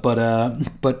clothes,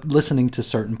 but listening to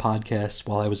certain podcasts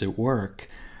while I was at work.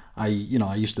 I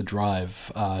used to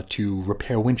drive to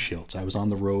repair windshields. I was on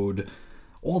the road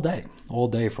all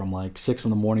day from like 6 in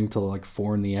the morning till like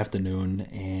 4 in the afternoon,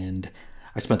 and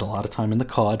I spent a lot of time in the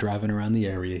car driving around the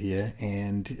area here,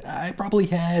 and I probably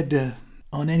had,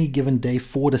 on any given day,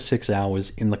 4 to 6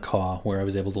 hours in the car where I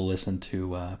was able to listen to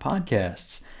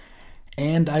podcasts.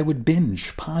 And I would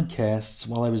binge podcasts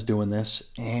while I was doing this,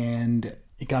 and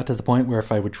it got to the point where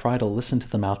if I would try to listen to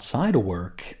them outside of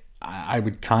work, I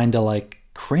would kind of like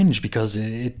cringe because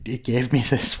it gave me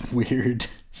this weird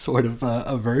sort of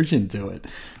aversion to it.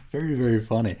 Very, very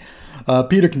funny.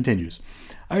 Peter continues.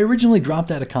 I originally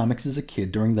dropped out of comics as a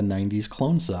kid during the 90s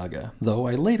Clone Saga, though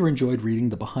I later enjoyed reading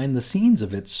the behind-the-scenes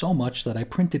of it so much that I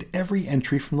printed every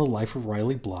entry from the Life of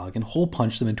Riley blog and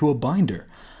hole-punched them into a binder.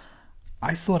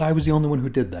 I thought I was the only one who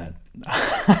did that.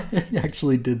 I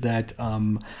actually did that,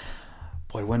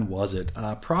 when was it?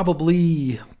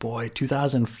 Probably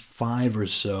 2005 or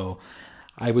so.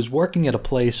 I was working at a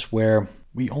place where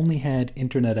we only had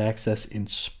internet access in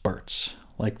spurts.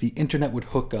 Like, the internet would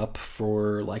hook up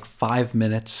for 5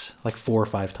 minutes, 4 or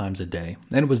 5 times a day.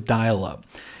 And it was dial-up.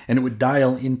 And it would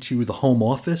dial into the home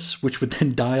office, which would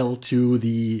then dial to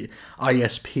the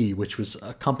ISP, which was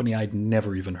a company I'd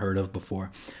never even heard of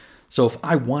before. So if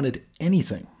I wanted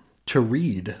anything to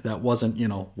read that wasn't,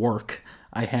 work,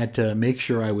 I had to make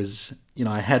sure I was,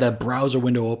 I had a browser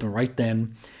window open right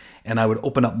then, and I would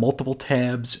open up multiple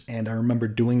tabs, and I remember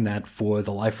doing that for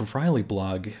the Life of Riley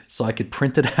blog, so I could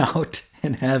print it out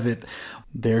and have it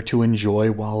there to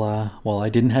enjoy while I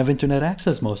didn't have internet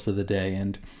access most of the day.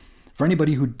 And for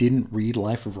anybody who didn't read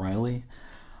Life of Riley,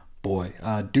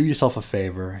 do yourself a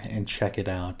favor and check it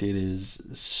out. It is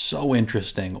so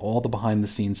interesting, all the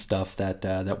behind-the-scenes stuff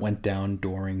that went down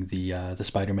during the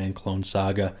Spider-Man Clone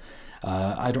Saga.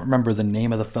 I don't remember the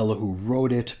name of the fellow who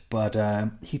wrote it, but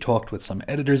he talked with some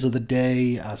editors of the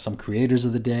day, some creators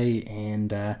of the day,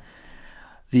 and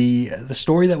the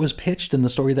story that was pitched and the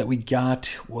story that we got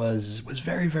was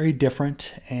very, very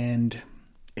different, and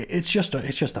it's just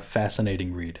a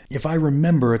fascinating read. If I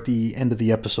remember at the end of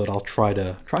the episode, I'll try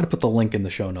to put the link in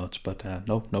the show notes, but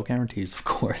no guarantees, of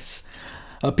course.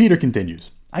 Peter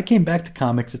continues. I came back to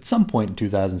comics at some point in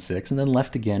 2006 and then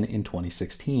left again in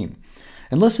 2016.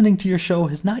 And listening to your show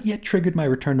has not yet triggered my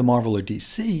return to Marvel or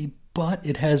DC, but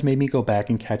it has made me go back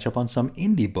and catch up on some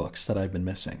indie books that I've been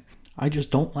missing. I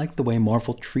just don't like the way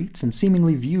Marvel treats and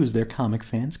seemingly views their comic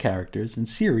fans, characters, and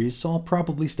series, so I'll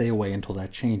probably stay away until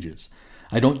that changes.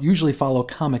 I don't usually follow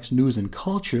comics news and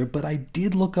culture, but I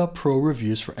did look up pro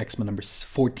reviews for X-Men number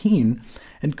 14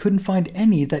 and couldn't find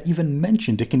any that even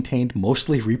mentioned it contained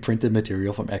mostly reprinted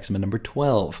material from X-Men number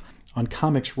 12. On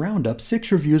Comics Roundup,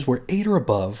 6 reviews were 8 or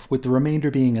above, with the remainder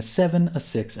being a 7, a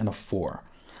 6, and a 4.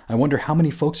 I wonder how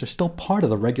many folks are still part of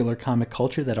the regular comic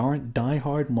culture that aren't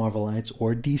die-hard Marvelites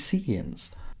or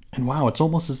DCians. And wow, it's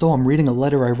almost as though I'm reading a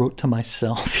letter I wrote to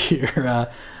myself here.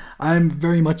 I'm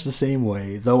very much the same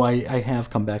way, though I have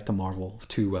come back to Marvel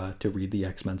to read the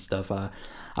X-Men stuff.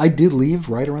 I did leave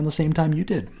right around the same time you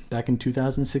did, back in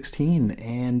 2016,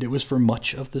 and it was for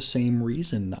much of the same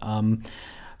reason.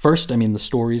 First, the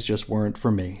stories just weren't for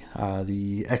me.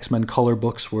 The X-Men color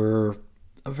books were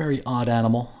a very odd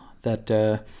animal that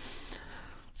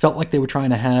felt like they were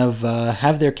trying to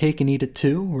have their cake and eat it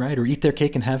too, right? Or eat their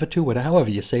cake and have it too,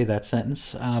 however you say that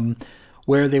sentence.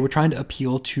 Where they were trying to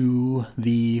appeal to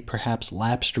the perhaps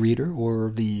lapsed reader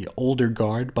or the older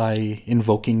guard by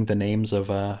invoking the names of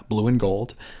Blue and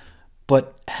Gold,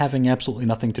 but having absolutely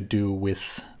nothing to do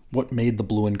with what made the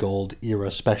Blue and Gold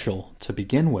era special to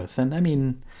begin with.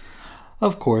 And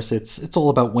of course, it's all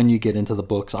about when you get into the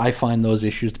books. I find those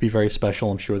issues to be very special.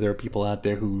 I'm sure there are people out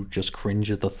there who just cringe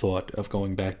at the thought of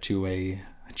going back to a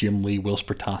Jim Lee, Whilce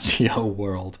Portacio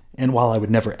world. And while I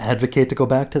would never advocate to go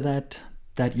back to that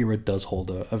era does hold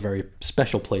a very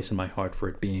special place in my heart for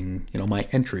it being, my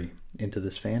entry into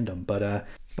this fandom. But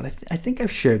I think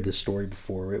I've shared this story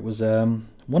before. It was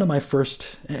one of my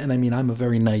first, and I'm a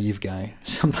very naive guy.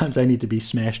 Sometimes I need to be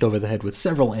smashed over the head with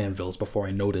several anvils before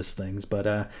I notice things. But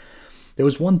there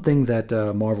was one thing that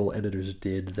Marvel editors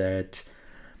did that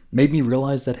made me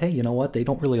realize that, hey, you know what? They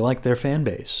don't really like their fan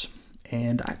base.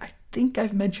 And I think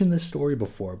I've mentioned this story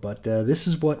before, but this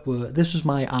was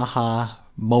my aha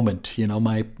moment,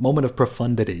 my moment of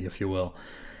profundity, if you will.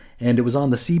 And it was on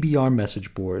the CBR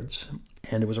message boards,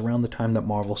 and it was around the time that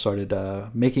Marvel started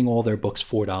making all their books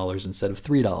 $4 instead of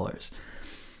 $3.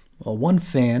 Well, one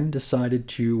fan decided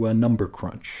to number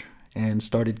crunch and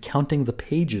started counting the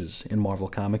pages in Marvel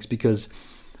Comics because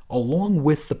along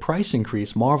with the price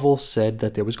increase, Marvel said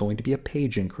that there was going to be a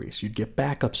page increase. You'd get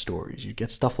backup stories, you'd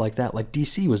get stuff like that, like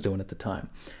DC was doing at the time.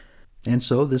 And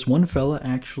so this one fella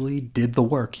actually did the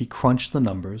work. He crunched the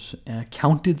numbers,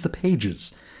 counted the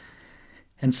pages.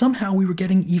 And somehow we were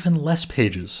getting even less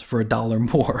pages for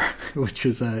 $1 more, which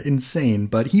was insane.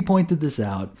 But he pointed this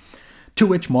out, to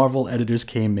which Marvel editors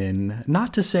came in,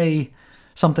 not to say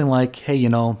something like, hey,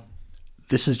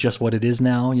 this is just what it is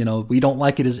now. We don't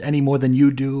like it as any more than you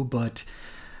do, but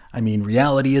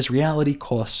reality is reality,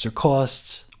 costs are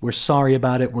costs. We're sorry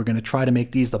about it. We're going to try to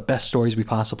make these the best stories we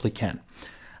possibly can.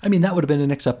 I mean, that would have been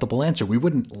an acceptable answer. We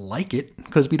wouldn't like it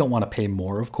because we don't want to pay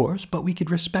more, of course, but we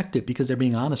could respect it because they're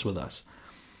being honest with us.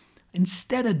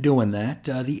 Instead of doing that,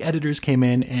 the editors came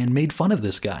in and made fun of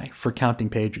this guy for counting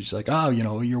pages. Like, oh,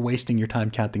 you're wasting your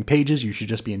time counting pages. You should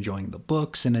just be enjoying the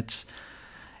books. And it's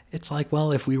like,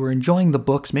 well, if we were enjoying the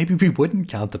books, maybe we wouldn't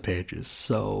count the pages.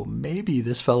 So maybe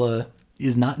this fella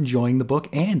is not enjoying the book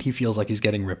and he feels like he's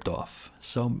getting ripped off.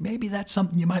 So maybe that's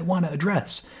something you might want to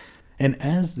address. And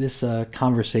as this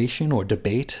conversation or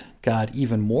debate got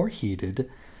even more heated,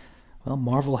 well,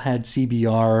 Marvel had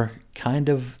CBR kind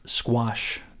of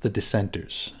squash the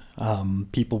dissenters.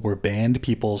 People were banned,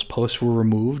 people's posts were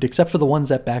removed, except for the ones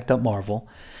that backed up Marvel.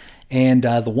 And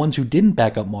the ones who didn't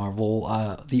back up Marvel,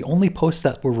 the only posts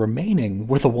that were remaining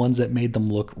were the ones that made them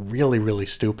look really, really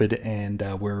stupid and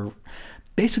were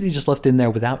basically just left in there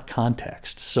without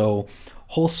context. So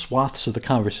whole swaths of the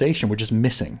conversation were just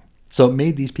missing. So it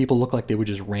made these people look like they were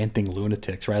just ranting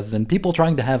lunatics rather than people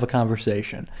trying to have a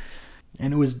conversation.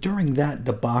 And it was during that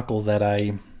debacle that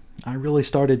I really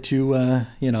started to,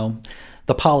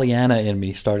 the Pollyanna in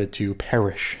me started to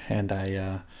perish, and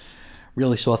I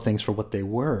really saw things for what they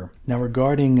were. Now,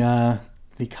 regarding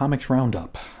the Comics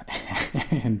Roundup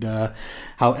and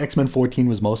how X-Men 14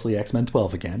 was mostly X-Men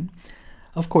 12 again,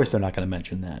 of course they're not going to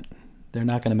mention that. They're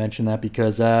not going to mention that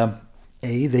because, A,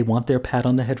 they want their pat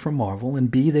on the head from Marvel, and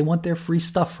B, they want their free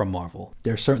stuff from Marvel.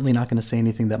 They're certainly not going to say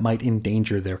anything that might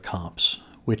endanger their comps,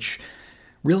 which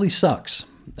really sucks.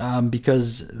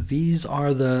 Because these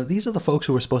are the folks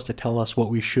who are supposed to tell us what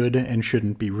we should and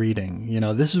shouldn't be reading.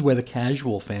 This is where the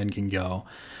casual fan can go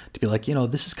to be like,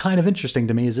 this is kind of interesting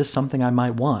to me. Is this something I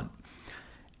might want?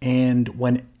 And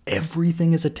when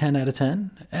everything is a 10 out of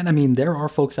 10, and I mean, there are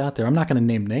folks out there, I'm not going to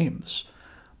name names,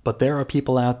 but there are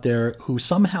people out there who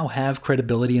somehow have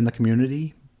credibility in the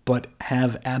community, but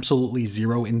have absolutely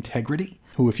zero integrity,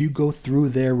 who if you go through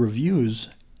their reviews,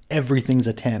 everything's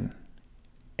a 10.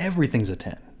 Everything's a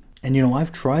 10. And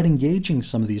I've tried engaging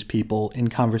some of these people in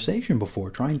conversation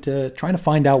before, trying to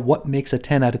find out what makes a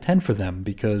 10 out of 10 for them,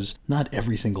 because not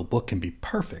every single book can be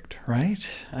perfect, right?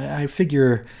 I think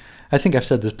I've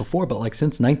said this before, but like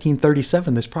since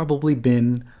 1937, there's probably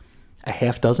been a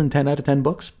half dozen 10 out of 10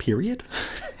 books, period.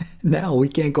 Now we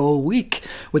can't go a week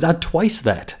without twice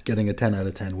that getting a 10 out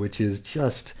of 10, which is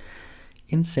just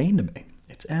insane to me.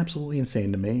 It's absolutely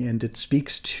insane to me, and it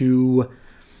speaks to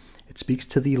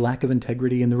the lack of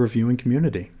integrity in the reviewing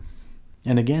community.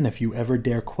 And again, if you ever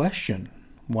dare question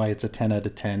why it's a 10 out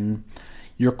of 10,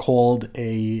 you're called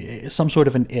some sort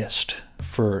of an ist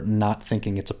for not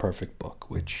thinking it's a perfect book,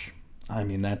 which, I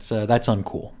mean, that's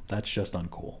uncool. That's just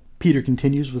uncool. Peter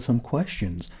continues with some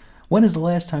questions. When is the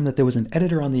last time that there was an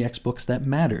editor on the X books that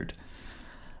mattered?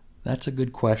 That's a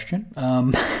good question.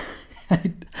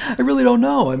 I really don't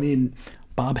know. I mean,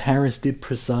 Bob Harris did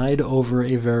preside over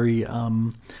a very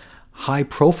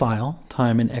high-profile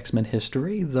time in X-Men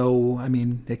history, though, I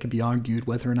mean, it could be argued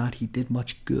whether or not he did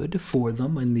much good for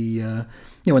them in the,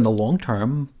 in the long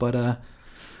term, but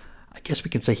I guess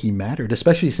we could say he mattered,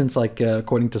 especially since,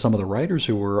 according to some of the writers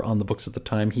who were on the books at the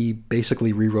time, he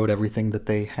basically rewrote everything that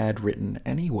they had written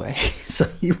anyway, so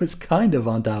he was kind of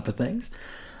on top of things.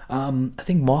 I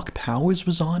think Mark Powers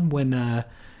was on when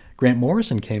Grant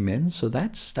Morrison came in, so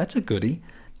that's a goodie.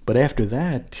 But after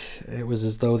that, it was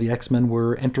as though the X-Men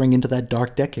were entering into that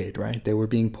dark decade, right? They were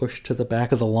being pushed to the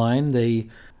back of the line. They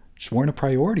just weren't a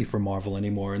priority for Marvel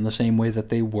anymore in the same way that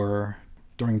they were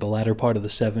during the latter part of the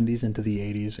 70s into the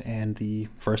 80s and the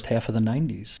first half of the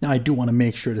 90s. Now, I do want to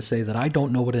make sure to say that I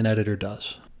don't know what an editor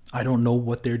does. I don't know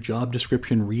what their job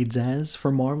description reads as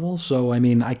for Marvel, so I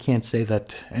mean, I can't say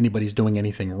that anybody's doing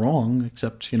anything wrong,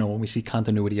 except, when we see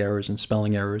continuity errors and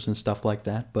spelling errors and stuff like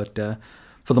that, but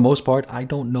for the most part, I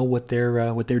don't know what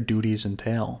their duties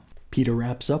entail. Peter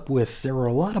wraps up with, there are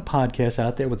a lot of podcasts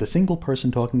out there with a single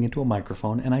person talking into a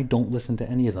microphone, and I don't listen to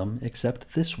any of them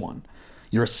except this one.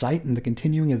 Your site and the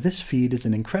continuing of this feed is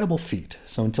an incredible feat,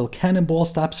 so until Cannonball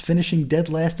stops finishing dead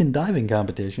last in diving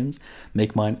competitions,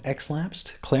 make mine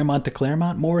X-Lapsed, Claremont to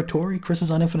Claremont, Moratori,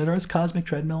 Chris's on Infinite Earths, Cosmic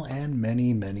Treadmill, and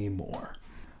many, many more.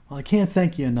 Well, I can't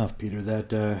thank you enough, Peter.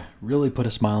 That really put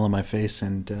a smile on my face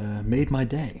and made my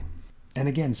day. And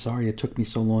again, sorry it took me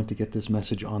so long to get this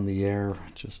message on the air.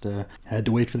 Just had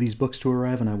to wait for these books to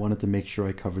arrive, and I wanted to make sure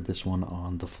I covered this one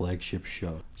on the flagship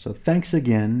show. So thanks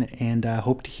again, and I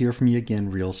hope to hear from you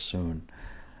again real soon.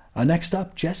 Next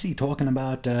up, Jesse talking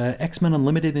about X-Men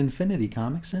Unlimited Infinity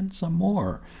comics and some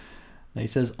more. He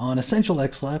says, on Essential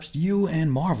X-Lapsed, you and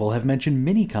Marvel have mentioned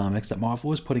mini comics that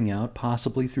Marvel was putting out,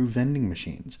 possibly through vending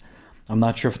machines. I'm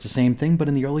not sure if it's the same thing, but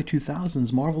in the early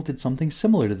 2000s, Marvel did something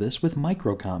similar to this with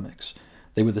micro comics.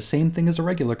 They were the same thing as a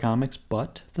regular comics,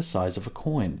 but the size of a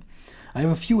coin. I have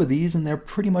a few of these, and they're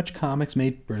pretty much comics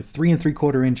made for 3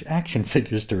 3/4 inch action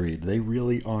figures to read. They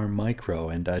really are micro,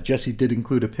 and Jesse did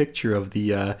include a picture of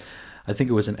the, I think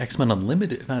it was an X-Men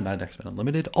Unlimited, not X-Men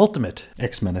Unlimited, Ultimate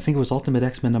X-Men. I think it was Ultimate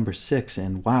X-Men number 6,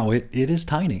 and wow, it is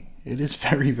tiny. It is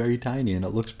very, very tiny, and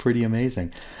it looks pretty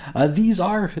amazing. These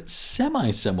are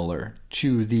semi-similar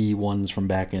to the ones from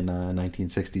back in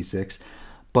 1966,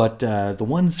 but the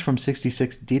ones from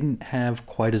 66 didn't have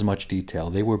quite as much detail.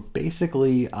 They were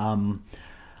basically,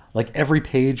 like every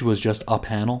page was just a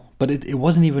panel, but it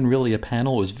wasn't even really a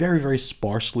panel. It was very, very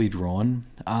sparsely drawn.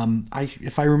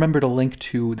 If I remember to link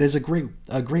to, there's a great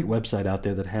website out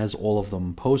there that has all of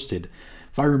them posted.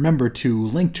 If I remember to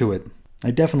link to it, I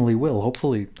definitely will.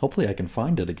 Hopefully I can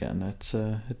find it again.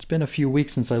 It's been a few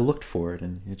weeks since I looked for it,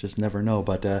 and you just never know.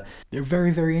 But they're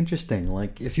very, very interesting.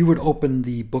 Like if you would open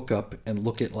the book up and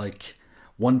look at like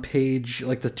one page,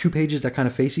 like the 2 pages that kind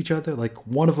of face each other, like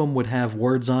one of them would have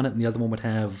words on it, and the other one would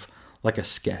have like a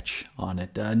sketch on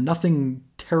it. Nothing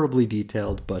terribly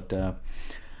detailed, but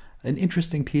an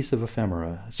interesting piece of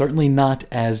ephemera. Certainly not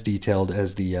as detailed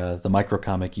as the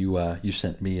microcomic you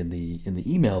sent me in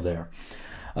the email there.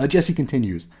 Jesse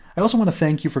continues, I also want to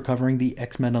thank you for covering the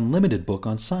X-Men Unlimited book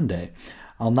on Sunday.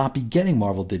 I'll not be getting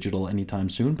Marvel Digital anytime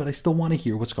soon, but I still want to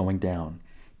hear what's going down.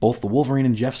 Both the Wolverine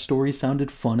and Jeff stories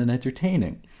sounded fun and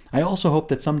entertaining. I also hope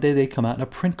that someday they come out in a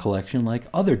print collection like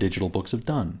other digital books have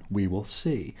done. We will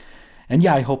see. And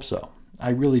yeah, I hope so. I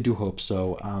really do hope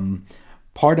so.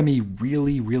 Part of me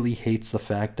really, really hates the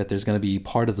fact that there's going to be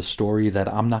part of the story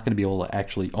that I'm not going to be able to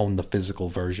actually own the physical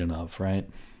version of, right?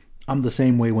 I'm the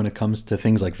same way when it comes to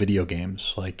things like video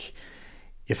games. Like,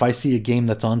 if I see a game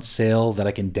that's on sale that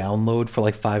I can download for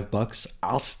like $5,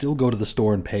 I'll still go to the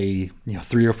store and pay,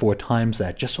 3 or 4 times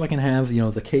that just so I can have,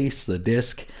 the case, the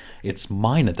disc. It's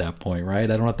mine at that point, right?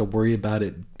 I don't have to worry about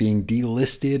it being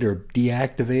delisted or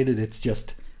deactivated. It's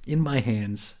just in my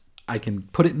hands. I can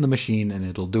put it in the machine and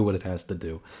it'll do what it has to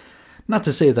do. Not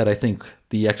to say that I think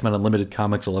the X-Men Unlimited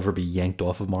comics will ever be yanked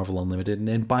off of Marvel Unlimited,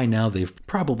 and by now they've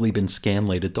probably been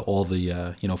scanlated to all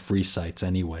the free sites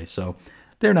anyway, so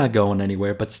they're not going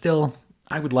anywhere. But still,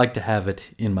 I would like to have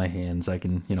it in my hands. I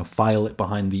can file it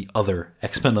behind the other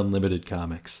X-Men Unlimited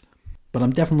comics. But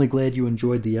I'm definitely glad you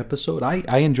enjoyed the episode.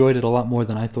 I enjoyed it a lot more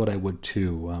than I thought I would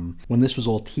too. When this was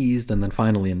all teased and then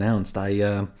finally announced,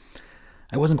 I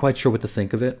wasn't quite sure what to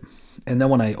think of it. And then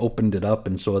when I opened it up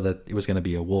and saw that it was going to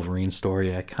be a Wolverine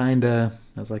story, I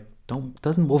was like,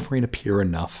 doesn't Wolverine appear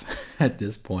enough at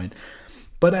this point?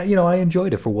 But, I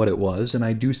enjoyed it for what it was, and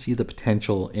I do see the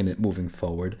potential in it moving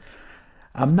forward.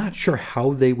 I'm not sure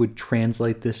how they would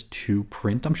translate this to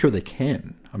print. I'm sure they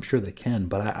can,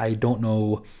 but I don't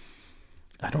know.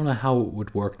 I don't know how it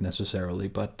would work necessarily,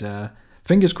 but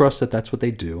fingers crossed that that's what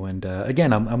they do. And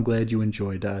again, I'm glad you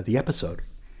enjoyed the episode.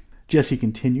 Jesse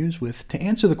continues with, to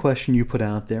answer the question you put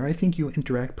out there, I think you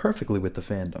interact perfectly with the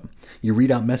fandom. You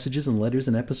read out messages and letters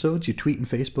and episodes, you tweet and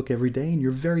Facebook every day, and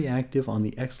you're very active on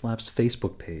the X-Lap's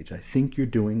Facebook page. I think you're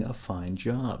doing a fine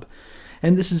job.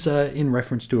 And this is in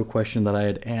reference to a question that I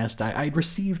had asked. I'd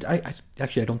received,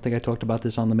 actually, I don't think I talked about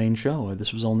this on the main show.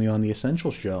 This was only on the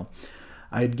Essential show.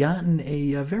 I had gotten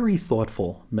a very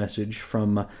thoughtful message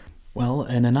from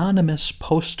an anonymous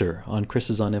poster on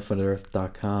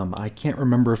chrisisoninfiniteearth.com. I can't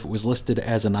remember if it was listed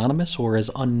as anonymous or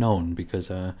as unknown, because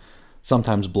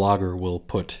sometimes Blogger will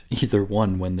put either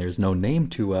one when there's no name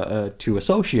to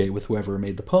associate with whoever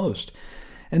made the post.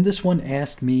 And this one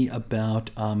asked me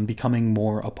about becoming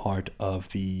more a part of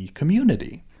the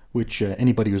community, which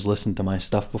anybody who's listened to my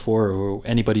stuff before, or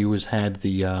anybody who has had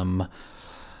the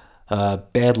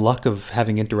bad luck of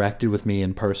having interacted with me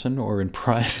in person or in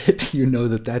private, you know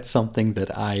that that's something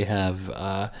that I have,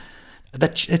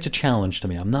 that it's a challenge to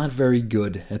me. I'm not very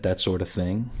good at that sort of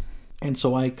thing. And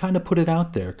so I kind of put it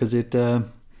out there because I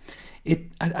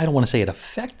don't want to say it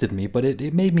affected me, but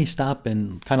it made me stop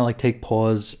and kind of like take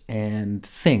pause and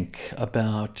think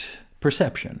about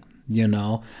perception.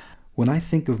 When I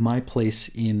think of my place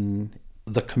in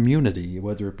the community,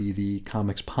 whether it be the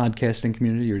comics podcasting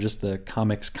community or just the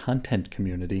comics content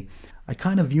community, I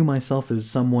kind of view myself as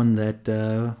someone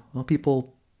that,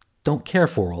 people don't care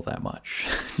for all that much.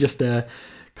 Just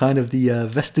kind of the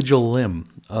vestigial limb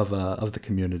of the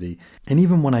community. And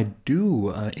even when I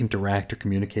do interact or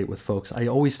communicate with folks, I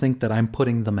always think that I'm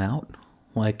putting them out.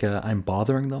 Like I'm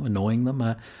bothering them, annoying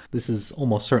them. This is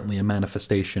almost certainly a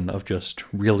manifestation of just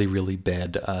really, really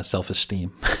bad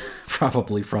self-esteem,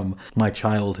 probably from my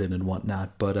childhood and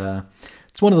whatnot. But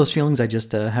it's one of those feelings I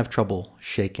just have trouble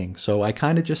shaking. So I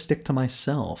kind of just stick to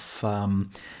myself.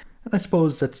 And I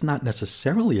suppose that's not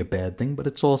necessarily a bad thing, but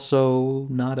it's also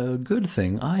not a good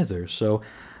thing either. So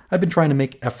I've been trying to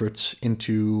make efforts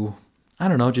into, I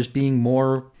don't know, just being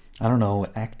more, I don't know,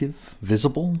 active,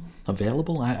 visible,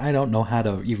 available. I don't know how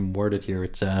to even word it here.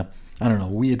 It's I don't know,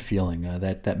 weird feeling.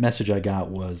 That message I got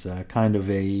was kind of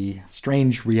a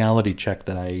strange reality check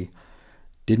that I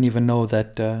didn't even know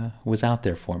that was out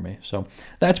there for me. So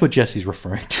that's what Jesse's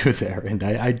referring to there, and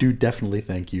I do definitely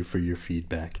thank you for your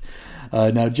feedback.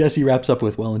 Now Jesse wraps up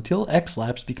with, well, until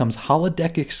X-Lapsed becomes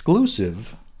holodeck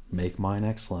exclusive, make mine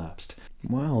X-Lapsed.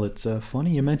 Well, it's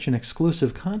funny you mention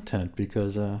exclusive content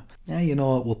because, you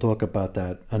know what, we'll talk about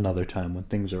that another time when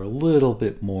things are a little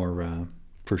bit more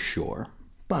for sure.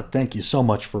 But thank you so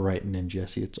much for writing in,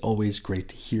 Jesse. It's always great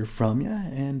to hear from you,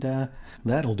 and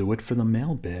that'll do it for the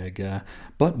mailbag.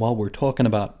 But while we're talking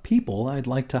about people, I'd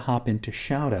like to hop into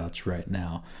shout-outs right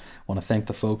now. I want to thank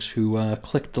the folks who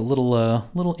clicked the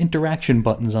little interaction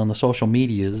buttons on the social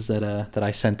medias that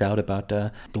I sent out about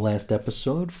the last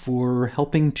episode for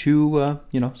helping to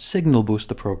signal boost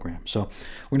the program. So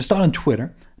we're going to start on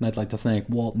Twitter, and I'd like to thank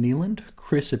Walt Nealand,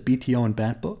 Chris at BTO and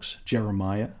Bat Books,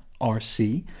 Jeremiah,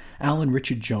 RC, Alan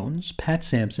Richard Jones, Pat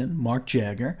Sampson, Mark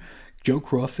Jagger, Joe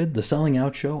Crawford, The Selling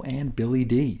Out Show, and Billy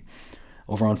D.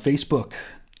 Over on Facebook,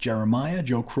 Jeremiah,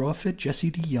 Joe Crawford,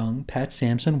 Jesse D. Young, Pat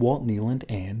Sampson, Walt Nealand,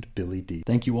 and Billy D.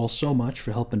 Thank you all so much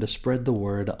for helping to spread the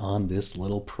word on this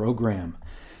little program.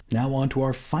 Now on to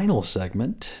our final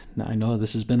segment. Now, I know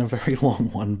this has been a very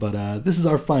long one, but this is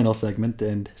our final segment,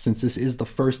 and since this is the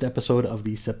first episode of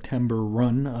the September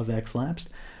run of X-Lapsed,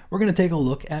 we're going to take a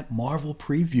look at Marvel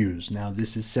previews. Now,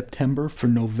 this is September for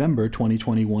November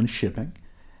 2021 shipping.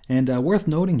 And worth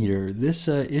noting here, this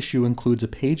issue includes a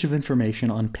page of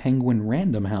information on Penguin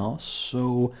Random House,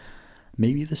 so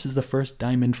maybe this is the first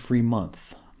diamond-free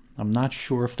month. I'm not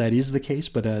sure if that is the case,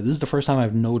 but this is the first time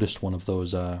I've noticed one of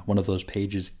those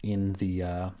pages in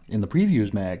the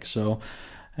previews mag. So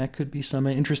that could be some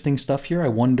interesting stuff here. I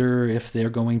wonder if they're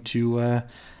going to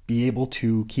be able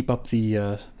to keep up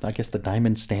the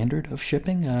Diamond standard of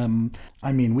shipping.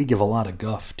 I mean, we give a lot of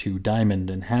guff to Diamond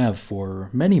and have for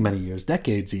many, many years,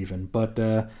 decades even. But,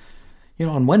 on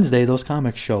Wednesday, those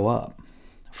comics show up.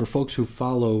 For folks who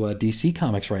follow DC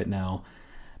Comics right now,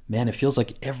 man, it feels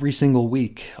like every single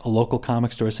week a local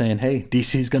comic store is saying, hey,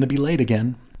 DC's going to be late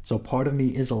again. So part of me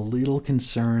is a little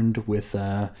concerned with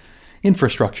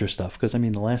infrastructure stuff, because, I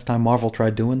mean, the last time Marvel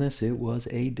tried doing this, it was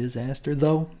a disaster,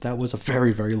 though. That was a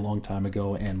very, very long time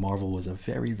ago, and Marvel was a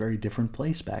very, very different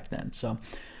place back then. So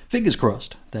fingers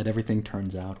crossed that everything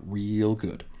turns out real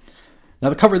good. Now,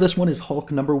 the cover of this one is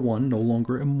Hulk #1, no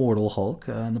longer Immortal Hulk,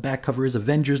 and the back cover is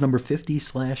Avengers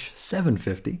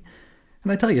 #50/750.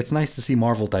 And I tell you, it's nice to see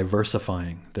Marvel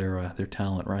diversifying their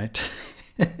talent, right?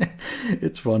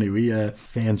 It's funny. We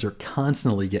fans are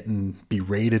constantly getting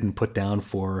berated and put down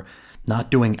for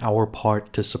not doing our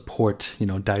part to support,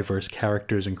 diverse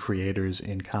characters and creators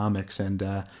in comics. And,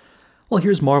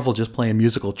 here's Marvel just playing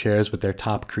musical chairs with their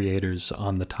top creators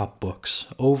on the top books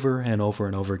over and over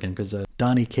and over again, because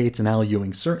Donny Cates and Al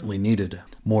Ewing certainly needed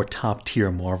more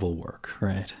top-tier Marvel work,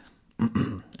 right?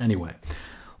 Anyway,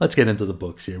 let's get into the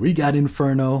books here. We got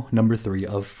Inferno #3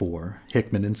 of 4,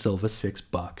 Hickman and Silva,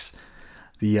 $6.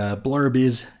 The blurb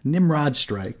is, Nimrod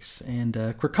strikes, and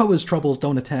Krakoa's troubles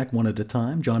don't attack one at a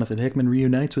time. Jonathan Hickman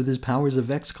reunites with his Powers of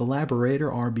X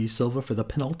collaborator R.B. Silva for the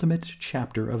penultimate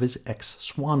chapter of his X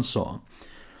Swan Song.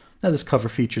 Now, this cover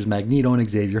features Magneto and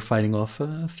Xavier fighting off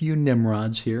a few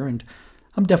Nimrods here, and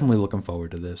I'm definitely looking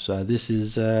forward to this. This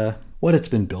is what it's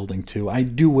been building to. I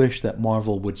do wish that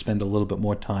Marvel would spend a little bit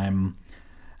more time,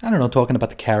 talking about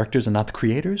the characters and not the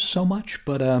creators so much,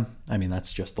 but,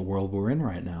 that's just the world we're in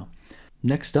right now.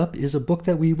 Next up is a book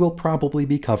that we will probably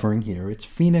be covering here. It's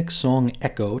Phoenix Song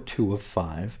Echo 2 of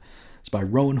 5. It's by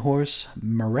Rowan Horse,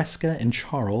 Maresca, and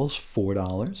Charles,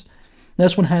 $4.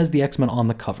 This one has the X-Men on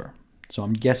the cover, so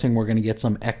I'm guessing we're going to get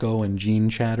some Echo and Jean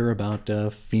chatter about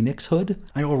Phoenix Hood.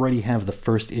 I already have the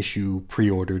first issue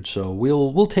pre-ordered, so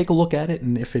we'll take a look at it,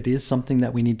 and if it is something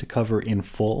that we need to cover in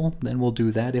full, then we'll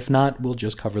do that. If not, we'll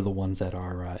just cover the ones that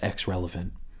are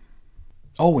X-relevant.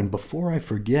 Oh, and before I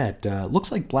forget,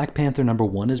 looks like Black Panther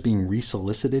 #1 is being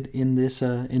resolicited in this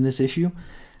issue.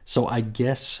 So I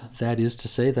guess that is to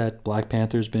say that Black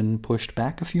Panther's been pushed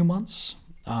back a few months.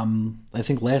 I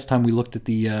think last time we looked at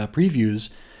the previews,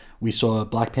 we saw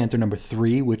Black Panther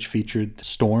 #3, which featured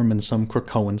Storm and some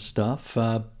Krakoan stuff.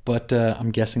 But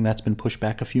I'm guessing that's been pushed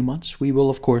back a few months. We will,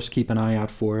 of course, keep an eye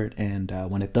out for it, and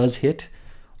when it does hit,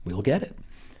 we'll get it.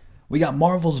 We got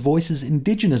Marvel's Voices,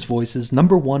 Indigenous Voices,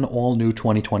 #1, all new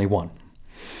 2021.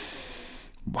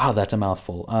 Wow, that's a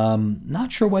mouthful.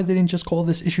 Not sure why they didn't just call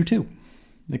this issue 2.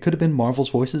 It could have been Marvel's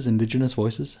Voices, Indigenous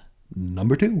Voices,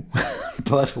 number 2.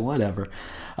 But whatever.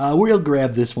 We'll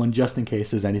grab this one just in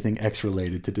case there's anything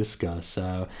X-related to discuss.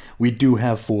 We do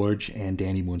have Forge and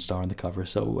Danny Moonstar on the cover,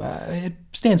 so it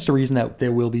stands to reason that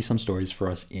there will be some stories for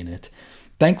us in it.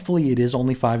 Thankfully, it is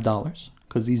only $5,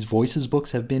 because these Voices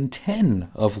books have been $10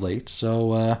 of late,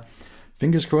 so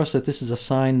fingers crossed that this is a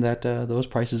sign that those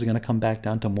prices are going to come back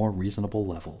down to more reasonable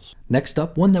levels. Next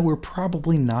up, one that we're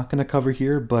probably not going to cover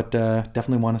here, but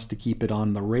definitely want us to keep it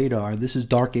on the radar. This is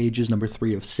Dark Ages number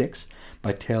 3 of 6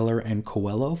 by Taylor and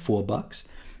Coelho, $4.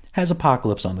 Has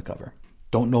Apocalypse on the cover.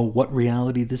 Don't know what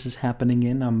reality this is happening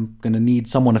in. I'm going to need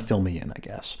someone to fill me in, I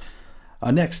guess.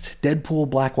 Next,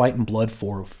 Deadpool, Black, White, and Blood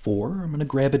 404. I'm going to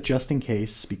grab it just in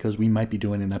case, because we might be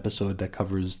doing an episode that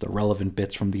covers the relevant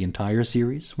bits from the entire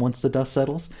series once the dust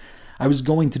settles. I was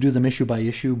going to do them issue by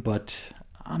issue, but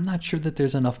I'm not sure that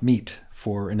there's enough meat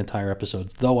for an entire episode,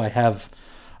 though I have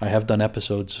done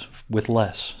episodes with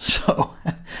less, so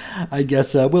I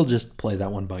guess we'll just play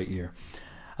that one by ear.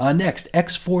 Next,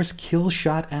 X-Force Kill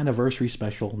Shot Anniversary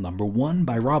Special number 1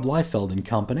 by Rob Liefeld and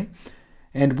Company.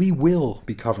 And we will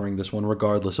be covering this one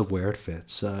regardless of where it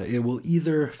fits. It will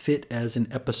either fit as an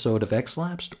episode of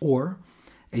X-Lapsed or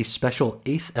a special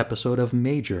 8th episode of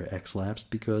Major X-Lapsed,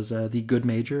 because the good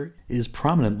Major is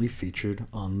prominently featured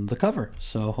on the cover.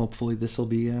 So hopefully it'll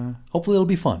be fun. Hopefully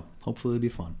it'll be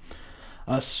fun.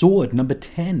 Sword number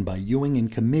 10 by Ewing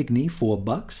and Camigny,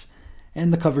 $4.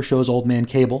 And the cover shows Old Man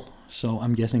Cable. So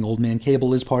I'm guessing Old Man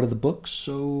Cable is part of the book.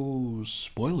 So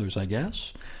spoilers, I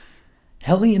guess.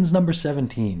 Hellions number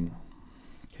 17.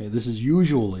 Okay, this is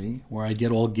usually where I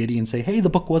get all giddy and say, hey,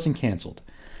 the book wasn't canceled.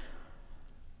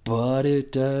 But I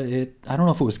don't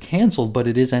know if it was canceled, but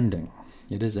it is ending.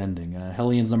 It is ending.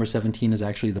 Hellions number 17 is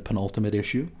actually the penultimate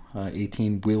issue.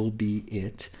 18 will be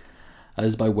it. This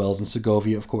is by Wells and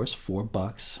Segovia, of course,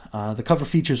 $4. The cover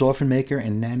features Orphan Maker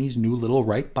and Nanny's new little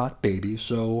right-bot baby,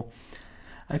 so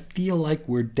I feel like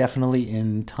we're definitely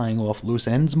in tying off loose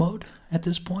ends mode at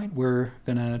this point. We're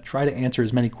going to try to answer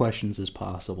as many questions as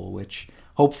possible, which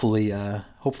hopefully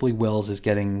Wells is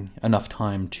getting enough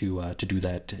time to do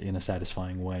that in a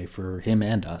satisfying way for him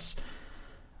and us.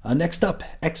 Next up,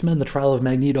 X-Men The Trial of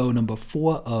Magneto number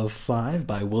 4 of 5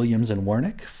 by Williams and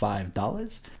Wernick,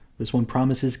 $5. This one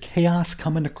promises chaos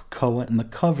coming to Krakoa, and the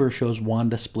cover shows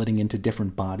Wanda splitting into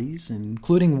different bodies,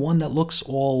 including one that looks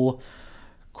all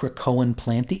Krakoan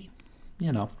planty,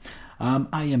 you know.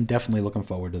 I am definitely looking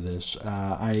forward to this.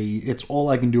 It's all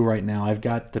I can do right now. I've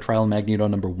got The Trial of Magneto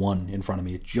number 1 in front of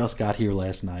me. It just got here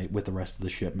last night with the rest of the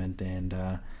shipment, and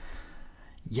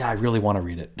I really want to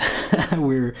read it.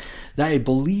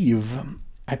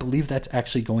 I believe that's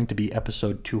actually going to be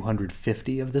episode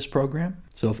 250 of this program.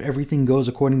 So if everything goes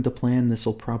according to plan, this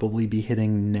will probably be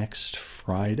hitting next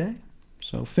Friday.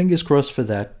 So fingers crossed for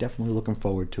that. Definitely looking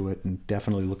forward to it, and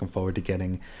definitely looking forward to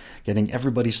getting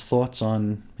everybody's thoughts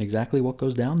on exactly what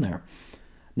goes down there.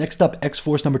 Next up,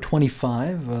 X-Force number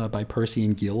 25 by Percy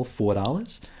and Gill,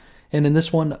 $4. And in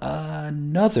this one,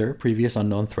 another previous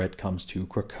unknown threat comes to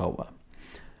Krakoa.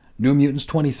 New Mutants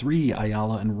 23,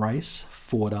 Ayala and Rice,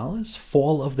 $4.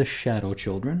 Fall of the Shadow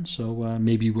Children. So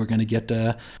maybe we're going to get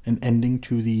an ending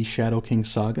to the Shadow King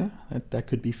saga. That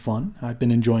could be fun. I've been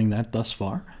enjoying that thus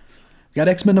far. We got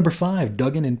X-Men number 5,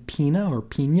 Duggan and Pina,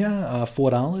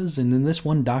 $4. And in this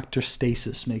one, Dr.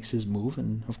 Stasis makes his move.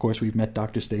 And of course, we've met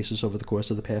Dr. Stasis over the course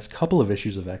of the past couple of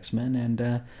issues of X-Men.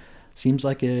 And seems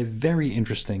like a very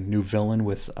interesting new villain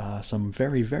with some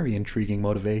very, very intriguing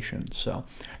motivations. So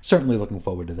certainly looking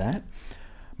forward to that.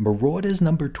 Marauders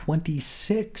number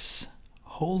 26.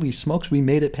 Holy smokes, we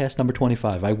made it past number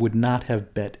 25. I would not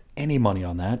have bet any money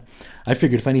on that. I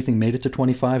figured if anything made it to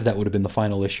 25, that would have been the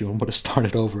final issue and would have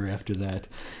started over after that.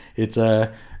 It's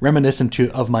reminiscent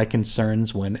of my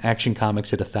concerns when Action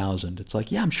Comics hit 1,000. It's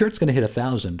like, yeah, I'm sure it's going to hit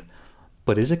 1,000,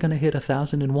 but is it going to hit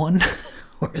 1,001?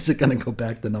 Or is it going to go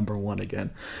back to number 1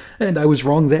 again? And I was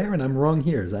wrong there, and I'm wrong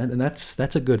here. And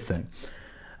that's a good thing.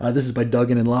 This is by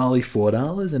Duggan and Lally,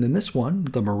 $4. And in this one,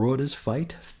 the Marauders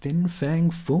fight Fin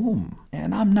Fang Foom.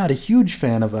 And I'm not a huge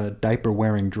fan of a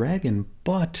diaper-wearing dragon,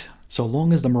 but so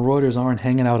long as the Marauders aren't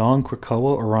hanging out on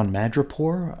Krakoa or on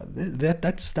Madripoor,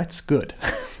 that's good.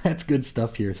 That's good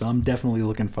stuff here, so I'm definitely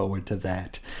looking forward to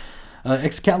that.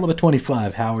 Excalibur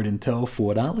 25, Howard in tow,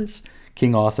 $4.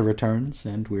 King Arthur returns,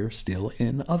 and we're still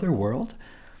in Otherworld.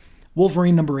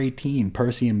 Wolverine number 18,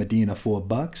 Percy and Medina,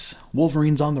 $4.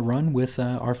 Wolverine's on the run with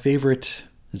our favorite,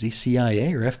 is he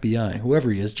CIA or FBI?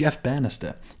 Whoever he is, Jeff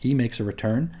Bannister. He makes a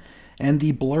return, and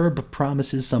the blurb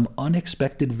promises some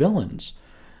unexpected villains,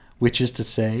 which is to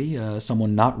say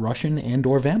someone not Russian and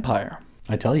or vampire.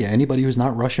 I tell you, anybody who's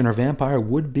not Russian or vampire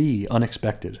would be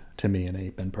unexpected to me in a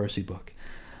Ben Percy book.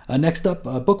 Next up,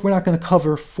 a book we're not going to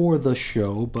cover for the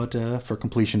show, but for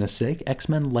completionist's sake,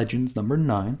 X-Men Legends number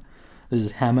 9. This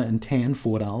is Hammer and Tan,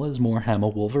 $4, more Hammer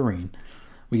Wolverine.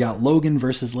 We got Logan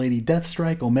versus Lady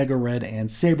Deathstrike, Omega Red, and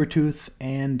Sabretooth,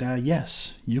 and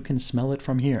yes, you can smell it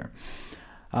from here.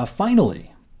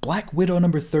 Finally, Black Widow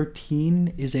number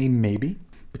 13 is a maybe,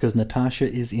 because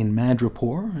Natasha is in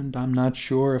Madripoor, and I'm not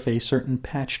sure if a certain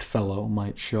patched fellow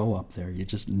might show up there. You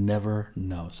just never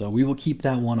know. So we will keep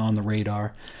that one on the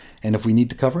radar, and if we need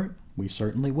to cover it, we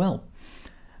certainly will.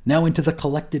 Now into the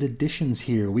collected editions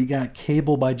here. We got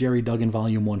Cable by Jerry Duggan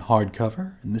Volume 1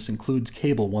 hardcover, and this includes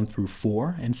Cable 1 through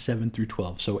 4 and 7 through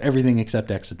 12, so everything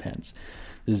except X of 10s.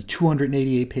 This is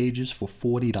 288 pages for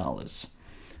 $40.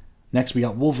 Next, we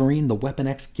got Wolverine, the Weapon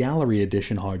X Gallery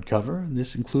Edition hardcover. And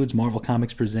this includes Marvel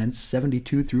Comics Presents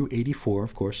 72 through 84,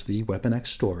 of course, the Weapon X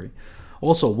story.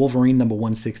 Also, Wolverine number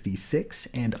 166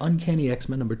 and Uncanny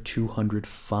X-Men number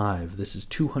 205. This is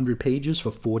 200 pages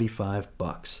for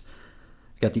 $45.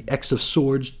 Got the X of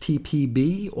Swords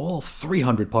TPB, all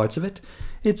 300 parts of it.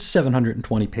 It's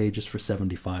 720 pages for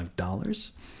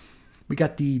 $75. We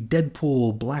got the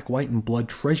Deadpool Black, White, and Blood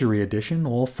Treasury Edition,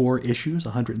 all 4 issues,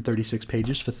 136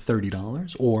 pages for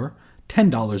 $30, or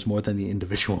 $10 more than the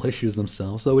individual issues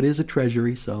themselves, though it is a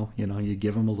treasury, so, you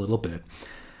give them a little bit.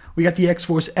 We got the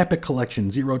X-Force Epic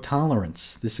Collection, Zero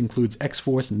Tolerance. This includes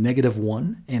X-Force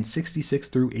 -1 and 66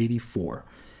 through 84.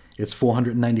 It's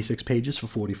 496 pages for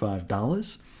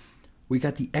 $45. We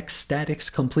got the X-Statix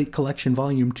Complete Collection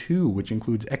Volume 2, which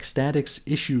includes X-Statix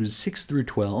issues 6 through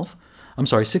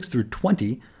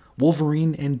 20,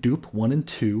 Wolverine and Dupe 1 and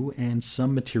 2, and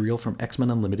some material from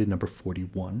X-Men Unlimited number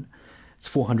 41. It's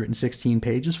 416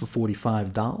 pages for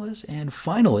 $45. And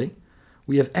finally,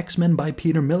 we have X-Men by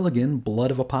Peter Milligan,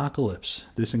 Blood of Apocalypse.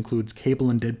 This includes Cable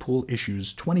and Deadpool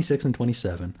issues 26 and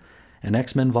 27, and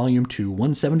X-Men Volume 2,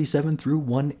 177 through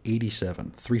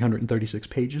 187, 336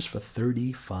 pages for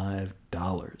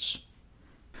 $35.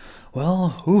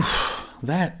 Well,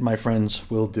 that, my friends,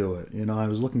 will do it. I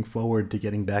was looking forward to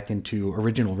getting back into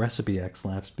original recipe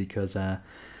X-Laps because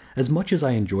as much as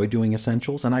I enjoy doing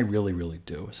Essentials, and I really, really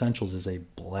do, Essentials is a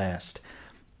blast,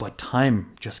 but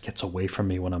time just gets away from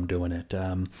me when I'm doing it.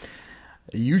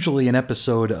 Usually an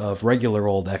episode of regular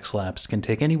old X-Laps can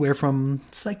take anywhere from,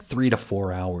 3 to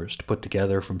 4 hours to put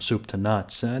together from soup to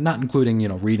nuts, not including,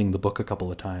 reading the book a couple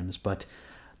of times, but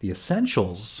the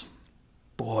Essentials,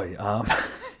 boy,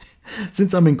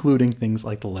 since I'm including things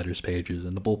like the letters pages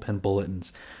and the bullpen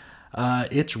bulletins,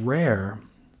 it's rare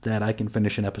that I can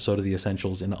finish an episode of The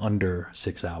Essentials in under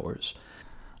 6 hours.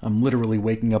 I'm literally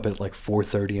waking up at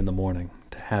 4:30 in the morning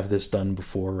to have this done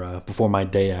before my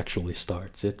day actually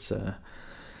starts. It's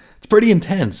pretty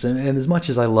intense, and as much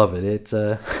as I love it,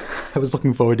 I was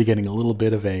looking forward to getting a little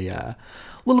bit of a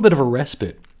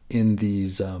respite in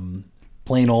these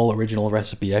plain old original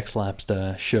recipe X-Laps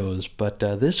shows, but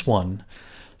this one,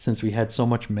 since we had so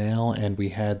much mail and we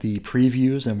had the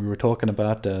previews and we were talking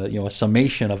about a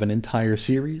summation of an entire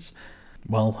series,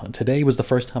 well, today was the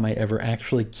first time I ever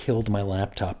actually killed my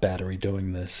laptop battery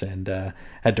doing this, and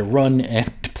had to run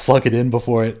and plug it in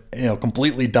before it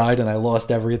completely died and I lost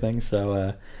everything.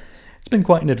 So it's been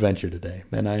quite an adventure today,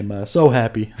 and I'm so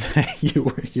happy that you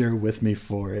were here with me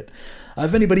for it.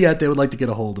 If anybody out there would like to get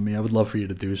a hold of me, I would love for you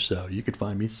to do so. You can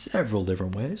find me several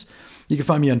different ways. You can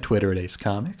find me on Twitter at Ace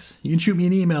Comics. You can shoot me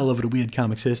an email over to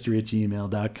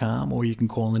weirdcomicshistory@gmail.com, or you can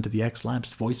call into the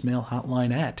X-Laps voicemail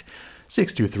hotline at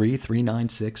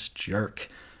 623-396-JERK.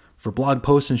 For blog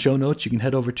posts and show notes, you can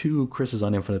head over to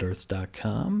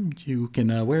chrisisoninfiniteearths.com. You can,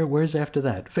 where's after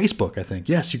that? Facebook, I think.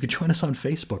 Yes, you could join us on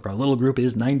Facebook. Our little group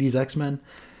is 90s X-Men.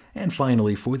 And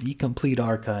finally, for the complete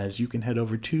archives, you can head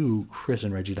over to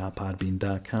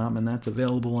chrisandreggie.podbean.com, and that's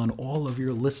available on all of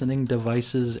your listening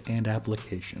devices and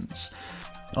applications.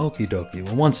 Okie dokie.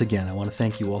 Well, once again, I want to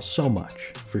thank you all so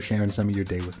much for sharing some of your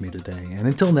day with me today. And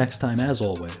until next time, as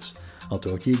always, I'll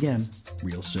talk to you again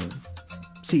real soon.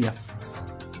 See ya.